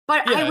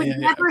 But I would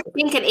never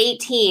think at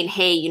 18,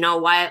 hey, you know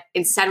what?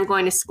 Instead of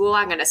going to school,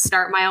 I'm going to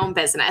start my own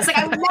business. Like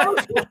I would never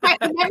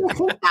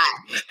think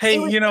that. Hey,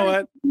 you know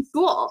what?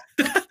 School.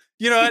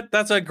 You know what?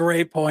 That's a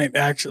great point,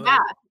 actually. Yeah.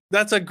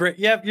 That's a great.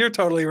 Yep, you're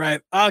totally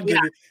right. I'll give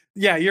you.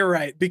 Yeah, you're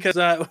right. Because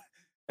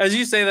as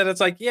you say that,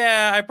 it's like,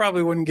 I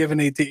probably wouldn't give an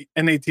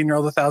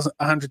 18-year-old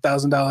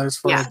 $100,000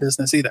 for a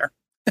business either.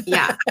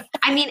 Yeah,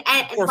 I mean,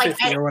 and or like,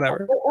 50 or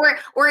whatever,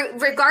 or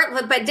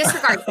regardless, but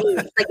disregard age.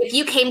 Like if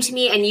you came to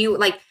me and you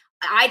like.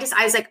 I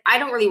was like, I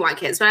don't really want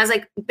kids. But I was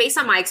like, based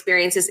on my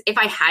experiences, if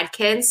I had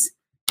kids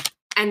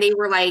and they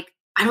were like,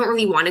 I don't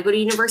really want to go to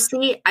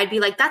university, I'd be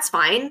like, that's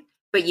fine,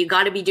 but you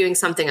got to be doing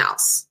something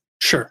else.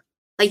 Sure.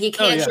 Like you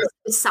can't just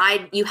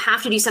decide, you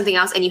have to do something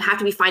else, and you have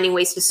to be finding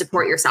ways to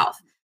support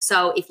yourself.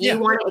 So if you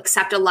want to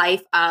accept a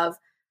life of,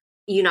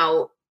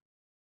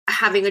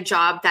 having a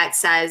job that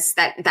says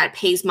that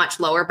pays much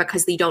lower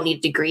because you don't need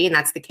a degree, and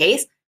that's the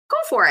case, go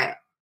for it.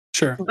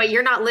 Sure. But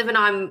you're not living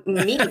on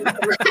me for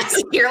the rest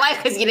of your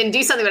life because you didn't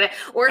do something with it.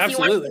 Or if you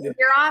want to take a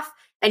year off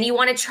and you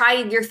want to try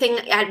your thing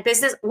at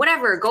business,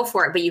 whatever, go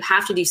for it. But you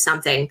have to do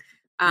something.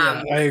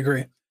 I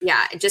agree.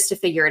 Yeah, just to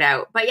figure it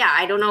out. But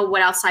I don't know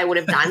what else I would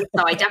have done.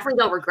 So I definitely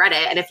don't regret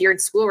it. And if you're in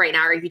school right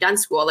now, or if you've done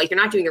school, like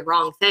you're not doing the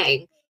wrong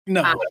thing.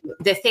 No.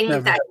 The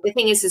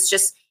thing is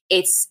just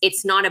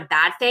it's not a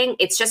bad thing.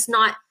 It's just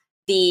not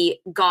the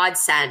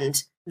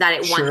godsend that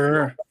it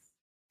once.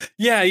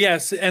 Yeah,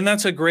 yes. And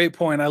that's a great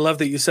point. I love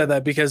that you said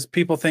that, because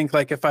people think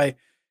like if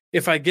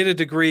I get a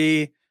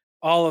degree,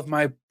 all of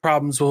my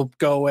problems will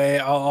go away.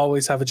 I'll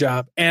always have a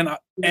job. And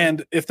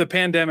if the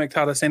pandemic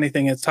taught us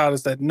anything, it's taught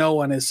us that no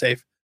one is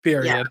safe,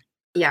 period.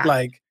 Yeah.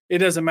 Like, it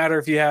doesn't matter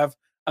if you have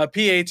a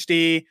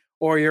PhD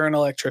or you're an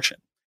electrician.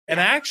 And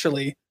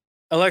actually,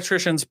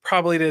 electricians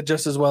probably did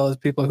just as well as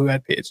people who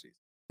had PhDs.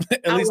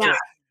 At least,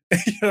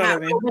 you know what I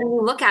mean? When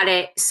you look at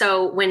it,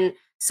 so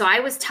I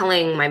was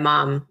telling my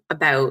mom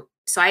about,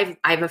 so I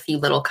have a few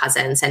little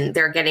cousins and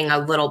they're getting a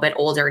little bit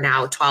older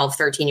now, 12,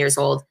 13 years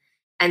old.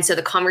 And so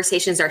the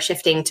conversations are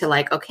shifting to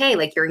like, okay,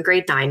 like you're in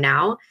grade 9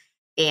 now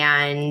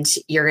and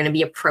you're going to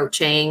be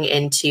approaching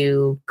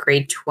into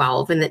grade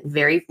 12 and that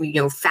very,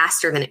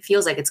 faster than it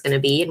feels like it's going to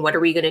be. And what are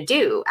we going to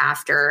do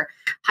after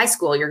high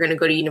school? You're going to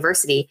go to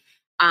university.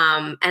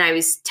 And I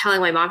was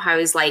telling my mom how I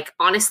was like,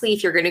 honestly,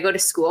 if you're going to go to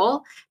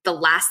school, the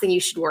last thing you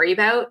should worry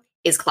about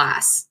is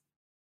class.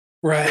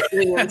 Right.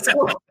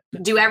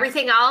 Do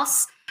everything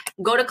else.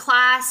 Go to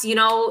class,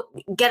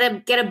 get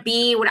a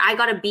B. When I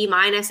got a B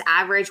minus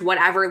average,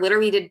 whatever,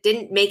 literally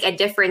didn't make a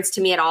difference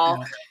to me at all.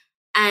 Yeah.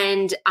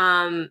 And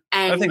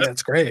I think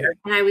that's great.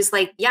 And I was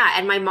like, yeah.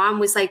 And my mom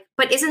was like,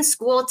 but isn't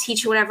school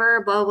teach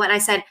whatever, blah, blah, blah. And I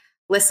said,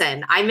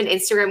 listen, I'm an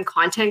Instagram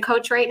content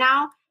coach right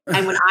now.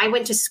 And when I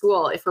went to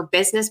school for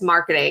business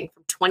marketing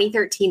from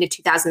 2013 to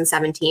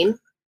 2017,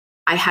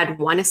 I had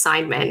one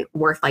assignment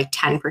worth like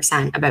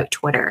 10% about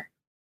Twitter.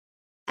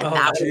 And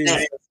that was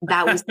it.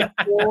 That was the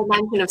whole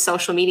mention of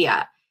social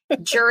media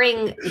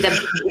during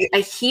a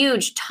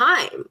huge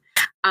time.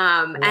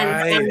 And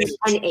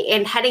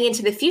heading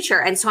into the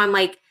future. And so I'm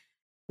like,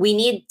 we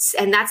need,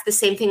 and that's the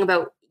same thing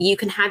about, you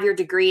can have your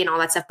degree and all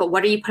that stuff, but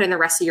what do you put in the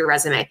rest of your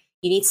resume?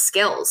 You need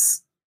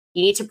skills.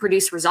 You need to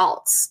produce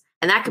results.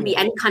 And that could be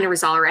any kind of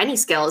result or any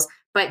skills,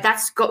 but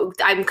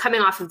I'm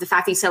coming off of the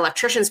fact that you said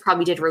electricians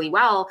probably did really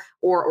well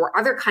or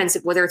other kinds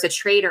of, whether it's a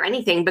trade or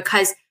anything,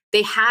 because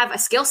they have a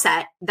skill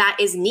set that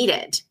is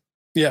needed.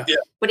 Yeah.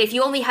 But if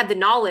you only had the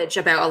knowledge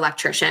about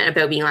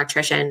being an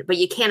electrician, but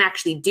you can't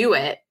actually do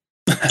it,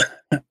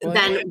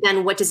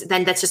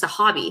 then that's just a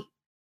hobby.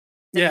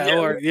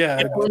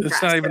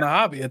 It's not even a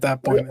hobby at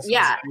that point. It's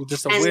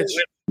just a wish.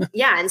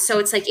 Yeah. And so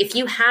it's like, if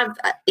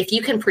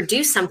you can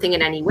produce something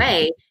in any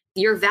way,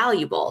 you're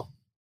valuable.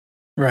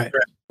 Right.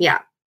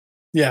 Yeah.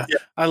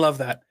 I love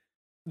that.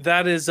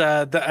 That is,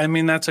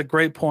 that's a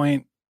great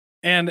point.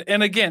 And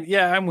again,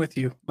 I'm with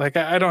you. Like,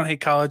 I don't hate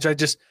college. I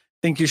just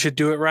think you should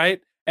do it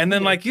right. And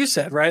then, like you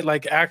said, right?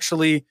 Like,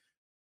 actually,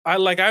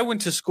 I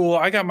went to school.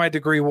 I got my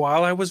degree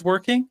while I was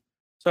working.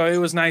 So it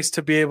was nice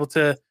to be able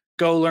to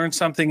go learn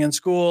something in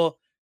school,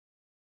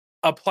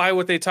 apply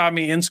what they taught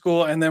me in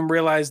school, and then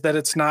realize that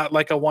it's not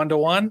like a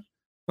 1-to-1,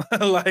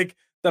 like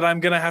that I'm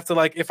going to have to,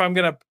 like, if I'm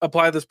going to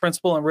apply this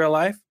principle in real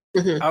life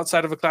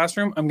outside of a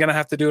classroom, I'm going to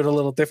have to do it a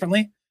little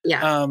differently.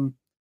 Yeah.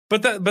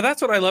 But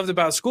that's what I loved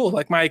about school.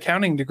 Like, my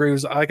accounting degree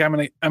was like, I'm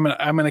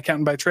an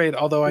accountant by trade,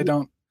 although I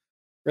don't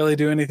really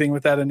do anything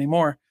with that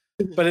anymore.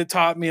 But it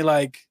taught me,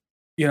 like,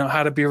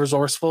 how to be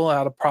resourceful,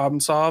 how to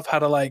problem solve, how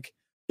to, like,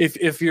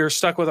 if you're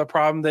stuck with a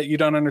problem that you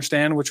don't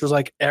understand, which was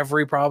like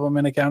every problem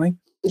in accounting.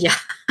 Yeah.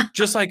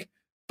 Just like,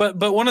 but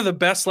one of the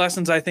best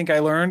lessons I think I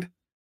learned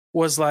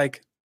was,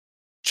 like,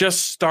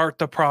 just start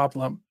the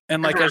problem.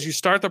 And, like, as you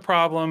start the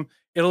problem,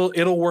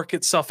 it'll work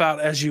itself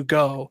out as you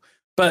go.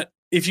 But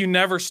if you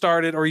never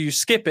start it or you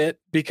skip it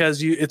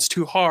because it's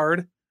too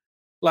hard,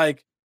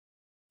 like,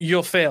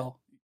 you'll fail.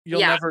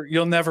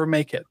 You'll never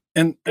make it.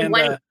 And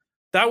that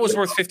was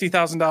worth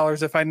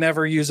 $50,000 if I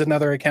never use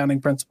another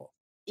accounting principle.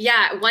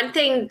 Yeah. One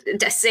thing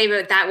to say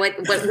about that,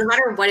 no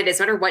matter what it is,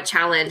 no matter what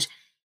challenge,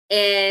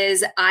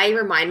 is I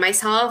remind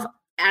myself,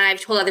 and I've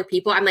told other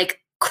people, I'm like,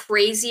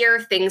 crazier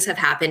things have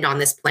happened on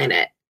this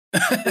planet.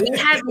 We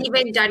have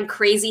even done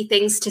crazy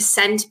things to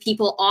send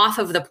people off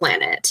of the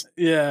planet.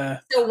 Yeah.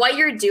 So what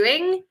you're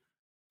doing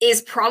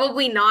is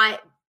probably not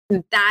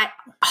that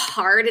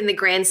hard in the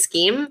grand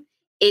scheme.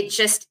 It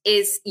just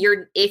is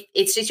you're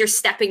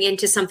stepping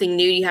into something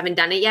new. You haven't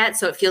done it yet.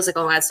 So it feels like,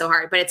 oh, that's so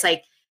hard. But it's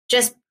like,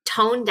 just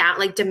tone down,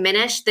 like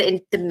diminish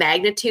the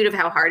magnitude of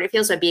how hard it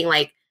feels by being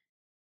like,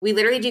 we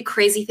literally do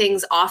crazy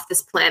things off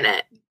this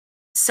planet.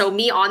 So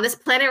me on this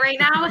planet right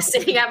now,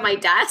 sitting at my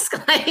desk,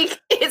 like,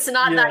 it's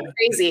not that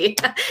crazy.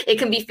 It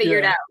can be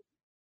figured out.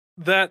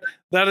 That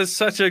is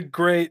such a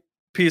great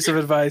piece of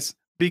advice,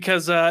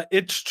 because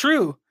it's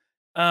true.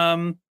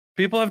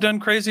 People have done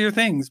crazier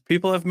things.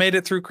 People have made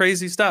it through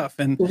crazy stuff,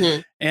 and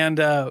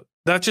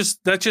that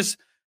just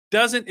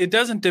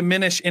doesn't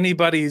diminish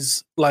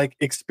anybody's, like,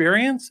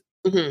 experience.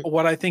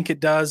 What I think it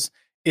does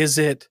is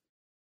it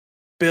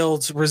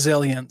builds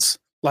resilience.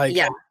 Like,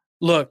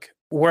 look,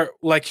 we're,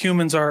 like,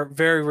 humans are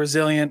very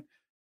resilient.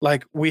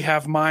 Like, we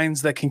have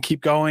minds that can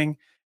keep going.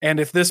 And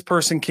if this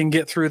person can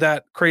get through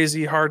that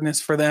crazy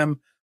hardness for them,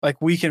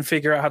 like, we can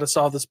figure out how to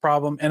solve this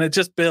problem. And it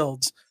just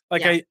builds.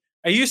 Like, I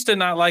used to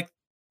not like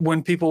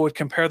when people would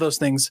compare those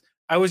things.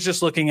 I was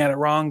just looking at it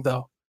wrong,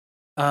 though.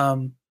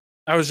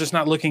 I was just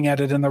not looking at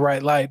it in the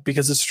right light,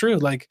 because it's true.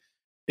 Like,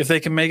 if they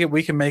can make it,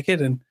 we can make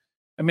it. And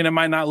I mean, it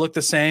might not look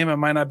the same. It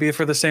might not be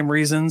for the same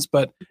reasons,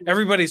 but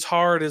everybody's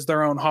hard is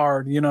their own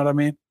hard. You know what I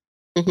mean?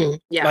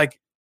 Yeah. Like,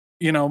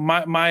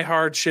 my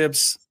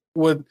hardships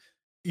would,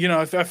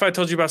 if I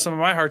told you about some of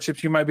my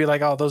hardships, you might be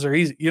like, oh, those are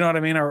easy. You know what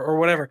I mean? Or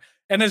whatever.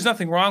 And there's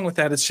nothing wrong with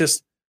that. It's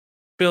just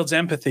builds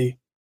empathy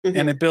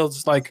and it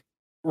builds like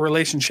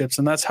relationships.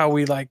 And that's how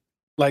we like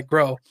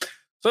grow.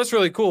 So that's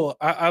really cool.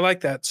 I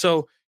like that.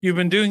 So you've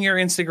been doing your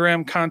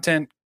Instagram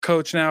content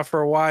coach now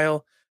for a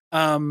while.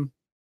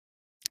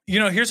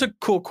 Here's a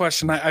cool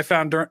question I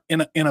found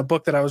in a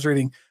book that I was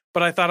reading,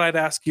 but I thought I'd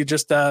ask you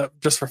just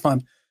for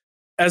fun.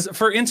 As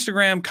for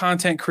Instagram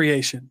content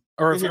creation,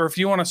 or if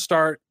you want to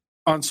start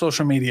on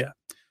social media,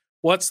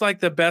 what's like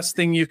the best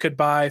thing you could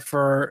buy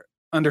for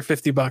under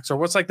 $50, or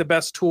what's like the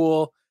best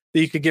tool that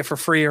you could get for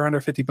free or under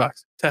 $50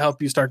 to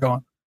help you start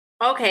going?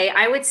 Okay,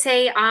 I would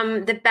say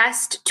the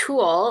best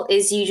tool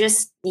is you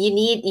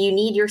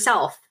need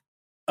yourself.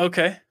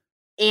 Okay.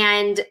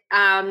 And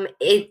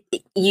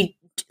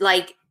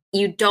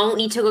you don't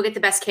need to go get the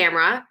best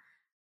camera.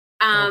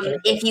 Okay.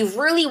 If you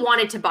really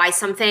wanted to buy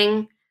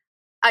something,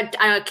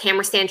 a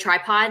camera stand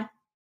tripod.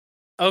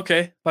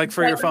 Okay, like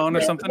for your phone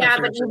or something. Yeah,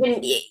 but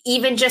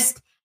even just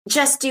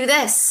do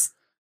this.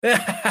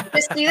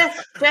 Just do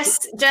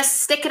this.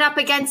 Just stick it up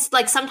against,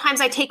 like, sometimes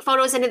I take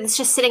photos and it's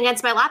just sitting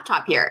against my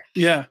laptop here.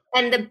 Yeah.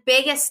 And the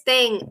biggest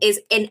thing is,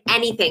 in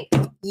anything,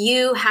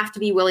 you have to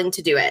be willing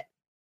to do it.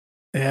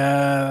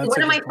 Yeah.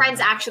 One of my friends,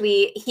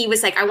 actually, he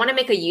was like, I want to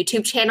make a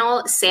YouTube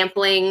channel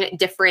sampling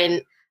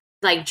different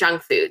like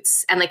junk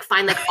foods and like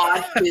find like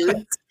odd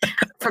foods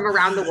from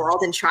around the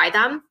world and try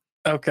them.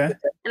 Okay. And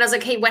I was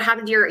like, hey, what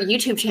happened to your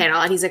YouTube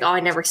channel? And he's like, oh, I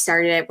never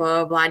started it,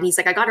 blah, blah, blah. And he's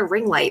like, I got a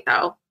ring light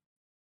though.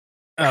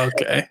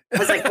 Okay. I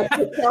was like,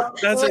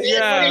 what are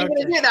you going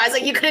to do though? I was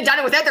like, you could have done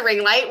it without the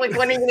ring light. Like,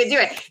 when are you going to do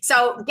it?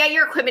 So get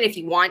your equipment if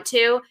you want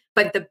to.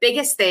 But the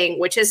biggest thing,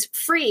 which is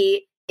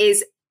free,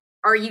 is,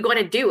 are you going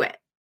to do it?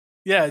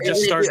 Yeah,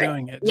 just start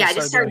doing it. Yeah,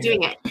 just start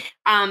doing it.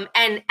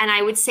 And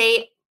I would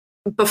say,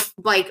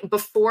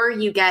 before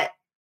you get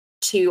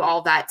to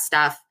all that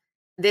stuff,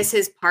 this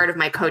is part of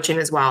my coaching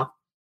as well.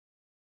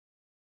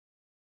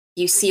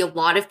 You see a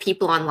lot of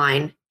people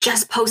online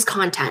just post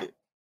content.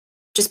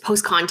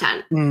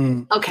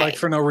 Okay. Like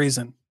for no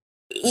reason.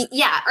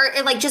 Yeah.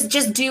 Or like,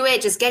 just do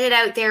it. Just get it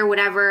out there,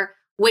 whatever,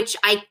 which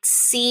I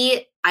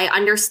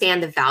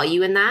understand the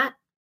value in that.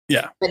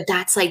 Yeah. But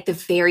that's like the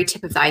very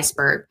tip of the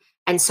iceberg.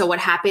 And so what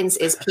happens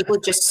is people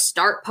just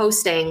start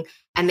posting,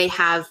 and they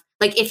have,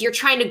 like, if you're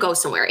trying to go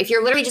somewhere, if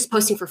you're literally just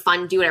posting for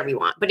fun, do whatever you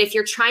want. But if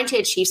you're trying to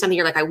achieve something,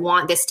 you're like, I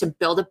want this to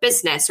build a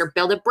business or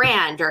build a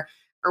brand or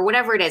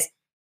whatever it is,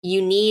 you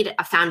need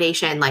a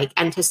foundation. Like,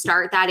 and to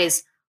start that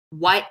is,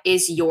 what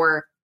is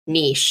your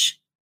niche?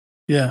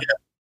 Yeah.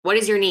 What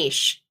is your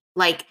niche?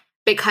 Like,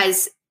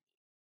 because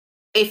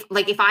if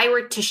I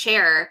were to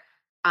share,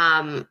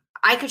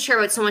 I could share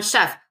about so much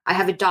stuff. I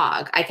have a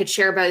dog. I could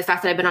share about the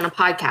fact that I've been on a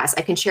podcast.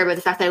 I can share about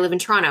the fact that I live in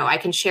Toronto. I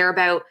can share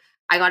about,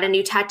 I got a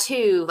new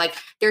tattoo. Like,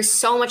 there's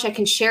so much I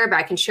can share about.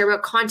 I can share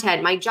about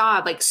content, my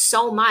job, like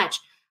so much.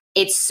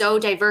 It's so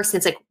diverse. And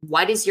it's like,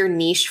 what is your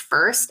niche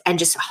first? And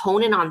just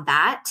hone in on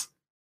that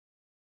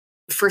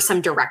for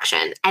some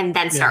direction, and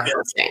then start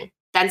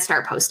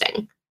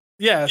posting.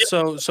 Yeah.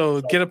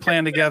 So get a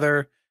plan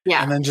together.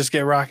 Yeah. And then just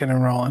get rocking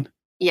and rolling.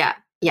 Yeah.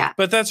 Yeah.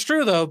 But that's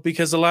true though,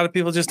 because a lot of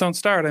people just don't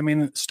start. I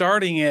mean,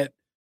 starting it,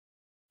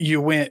 you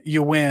win.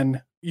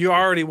 You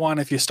already won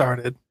if you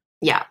started.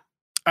 Yeah.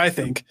 I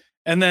think.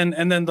 And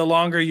then the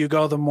longer you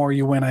go, the more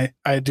you win.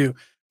 I do.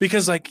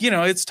 Because, like,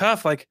 it's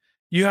tough. Like,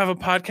 you have a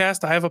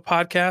podcast, I have a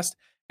podcast,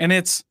 and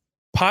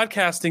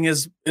podcasting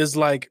is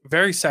like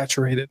very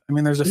saturated. I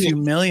mean, there's a few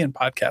million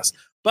podcasts,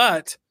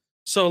 but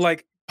so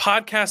like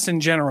podcasts in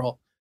general,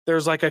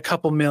 there's like a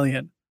couple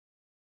million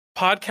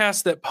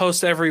podcasts that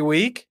post every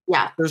week.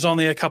 Yeah. There's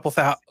only a couple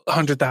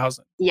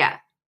 100,000. Yeah.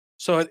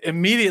 So it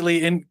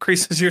immediately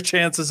increases your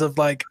chances of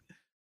like,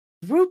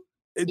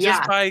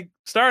 just by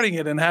starting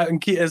it and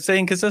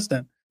staying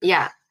consistent.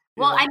 Yeah.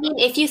 Well, I mean,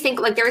 if you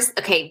think like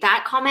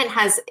that comment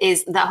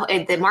is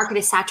the market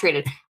is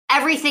saturated.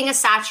 Everything is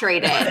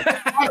saturated.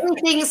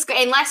 Everything's,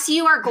 unless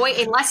you are going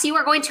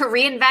to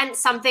reinvent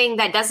something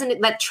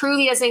that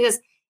truly doesn't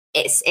exist.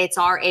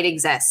 It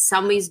exists.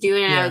 Somebody's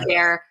doing it out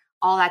there,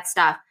 all that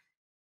stuff.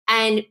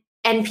 And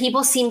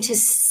people seem to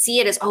see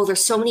it as, oh,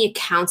 there's so many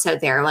accounts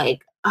out there.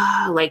 Like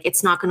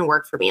it's not going to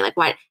work for me. Like,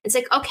 what? It's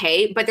like,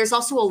 okay, but there's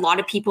also a lot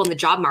of people in the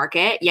job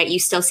market, yet you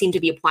still seem to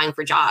be applying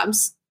for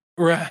jobs.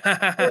 Right.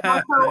 There's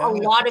also a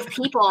lot of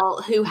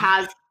people who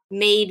have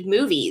made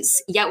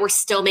movies, yet we're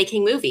still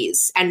making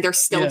movies and they're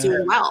still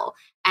doing well.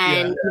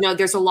 And,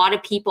 there's a lot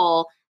of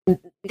people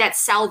that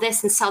sell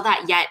this and sell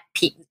that, yet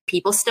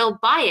people still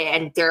buy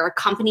it. And there are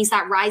companies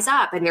that rise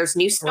up, and there's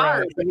new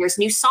stars and there's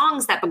new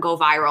songs that go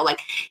viral.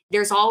 Like,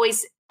 there's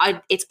always,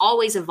 it's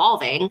always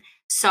evolving.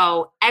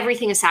 So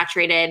everything is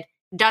saturated,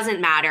 doesn't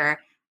matter,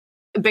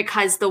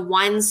 because the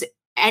ones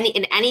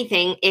in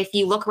anything, if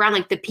you look around,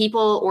 like the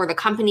people or the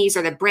companies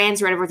or the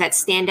brands or whatever that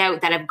stand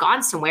out that have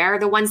gone somewhere are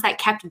the ones that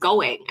kept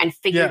going and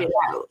figured it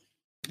out.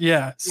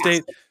 Yeah.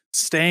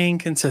 Staying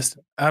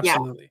consistent.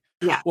 Absolutely.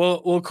 Yeah.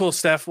 Well, cool,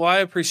 Steph. Well, I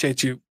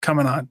appreciate you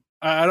coming on.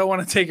 I don't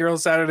want to take your whole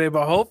Saturday,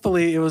 but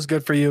hopefully it was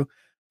good for you.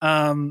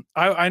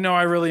 I know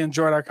I really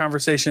enjoyed our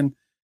conversation.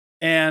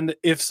 And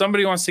if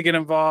somebody wants to get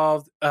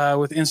involved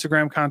with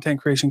Instagram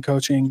content creation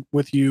coaching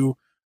with you,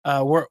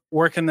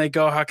 where can they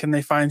go? How can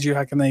they find you?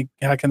 How can they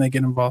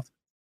get involved?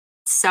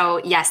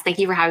 So yes, thank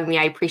you for having me.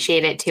 I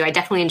appreciate it too. I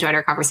definitely enjoyed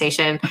our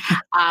conversation.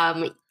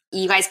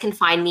 You guys can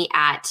find me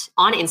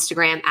on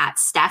Instagram at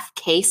Steph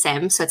K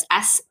Sim. So it's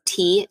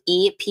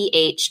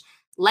STEPH,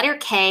 letter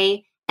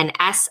K and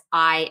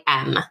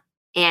SIM.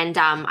 And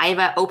I have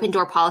an open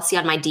door policy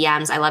on my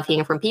DMs. I love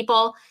hearing from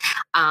people.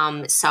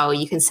 So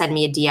you can send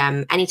me a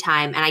DM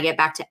anytime, and I get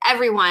back to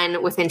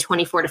everyone within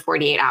 24 to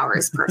 48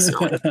 hours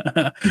personally.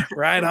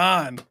 Right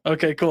on.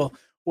 Okay, cool.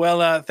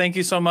 Well, thank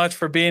you so much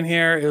for being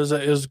here. It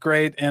was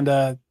great, and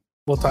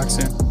we'll talk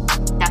soon.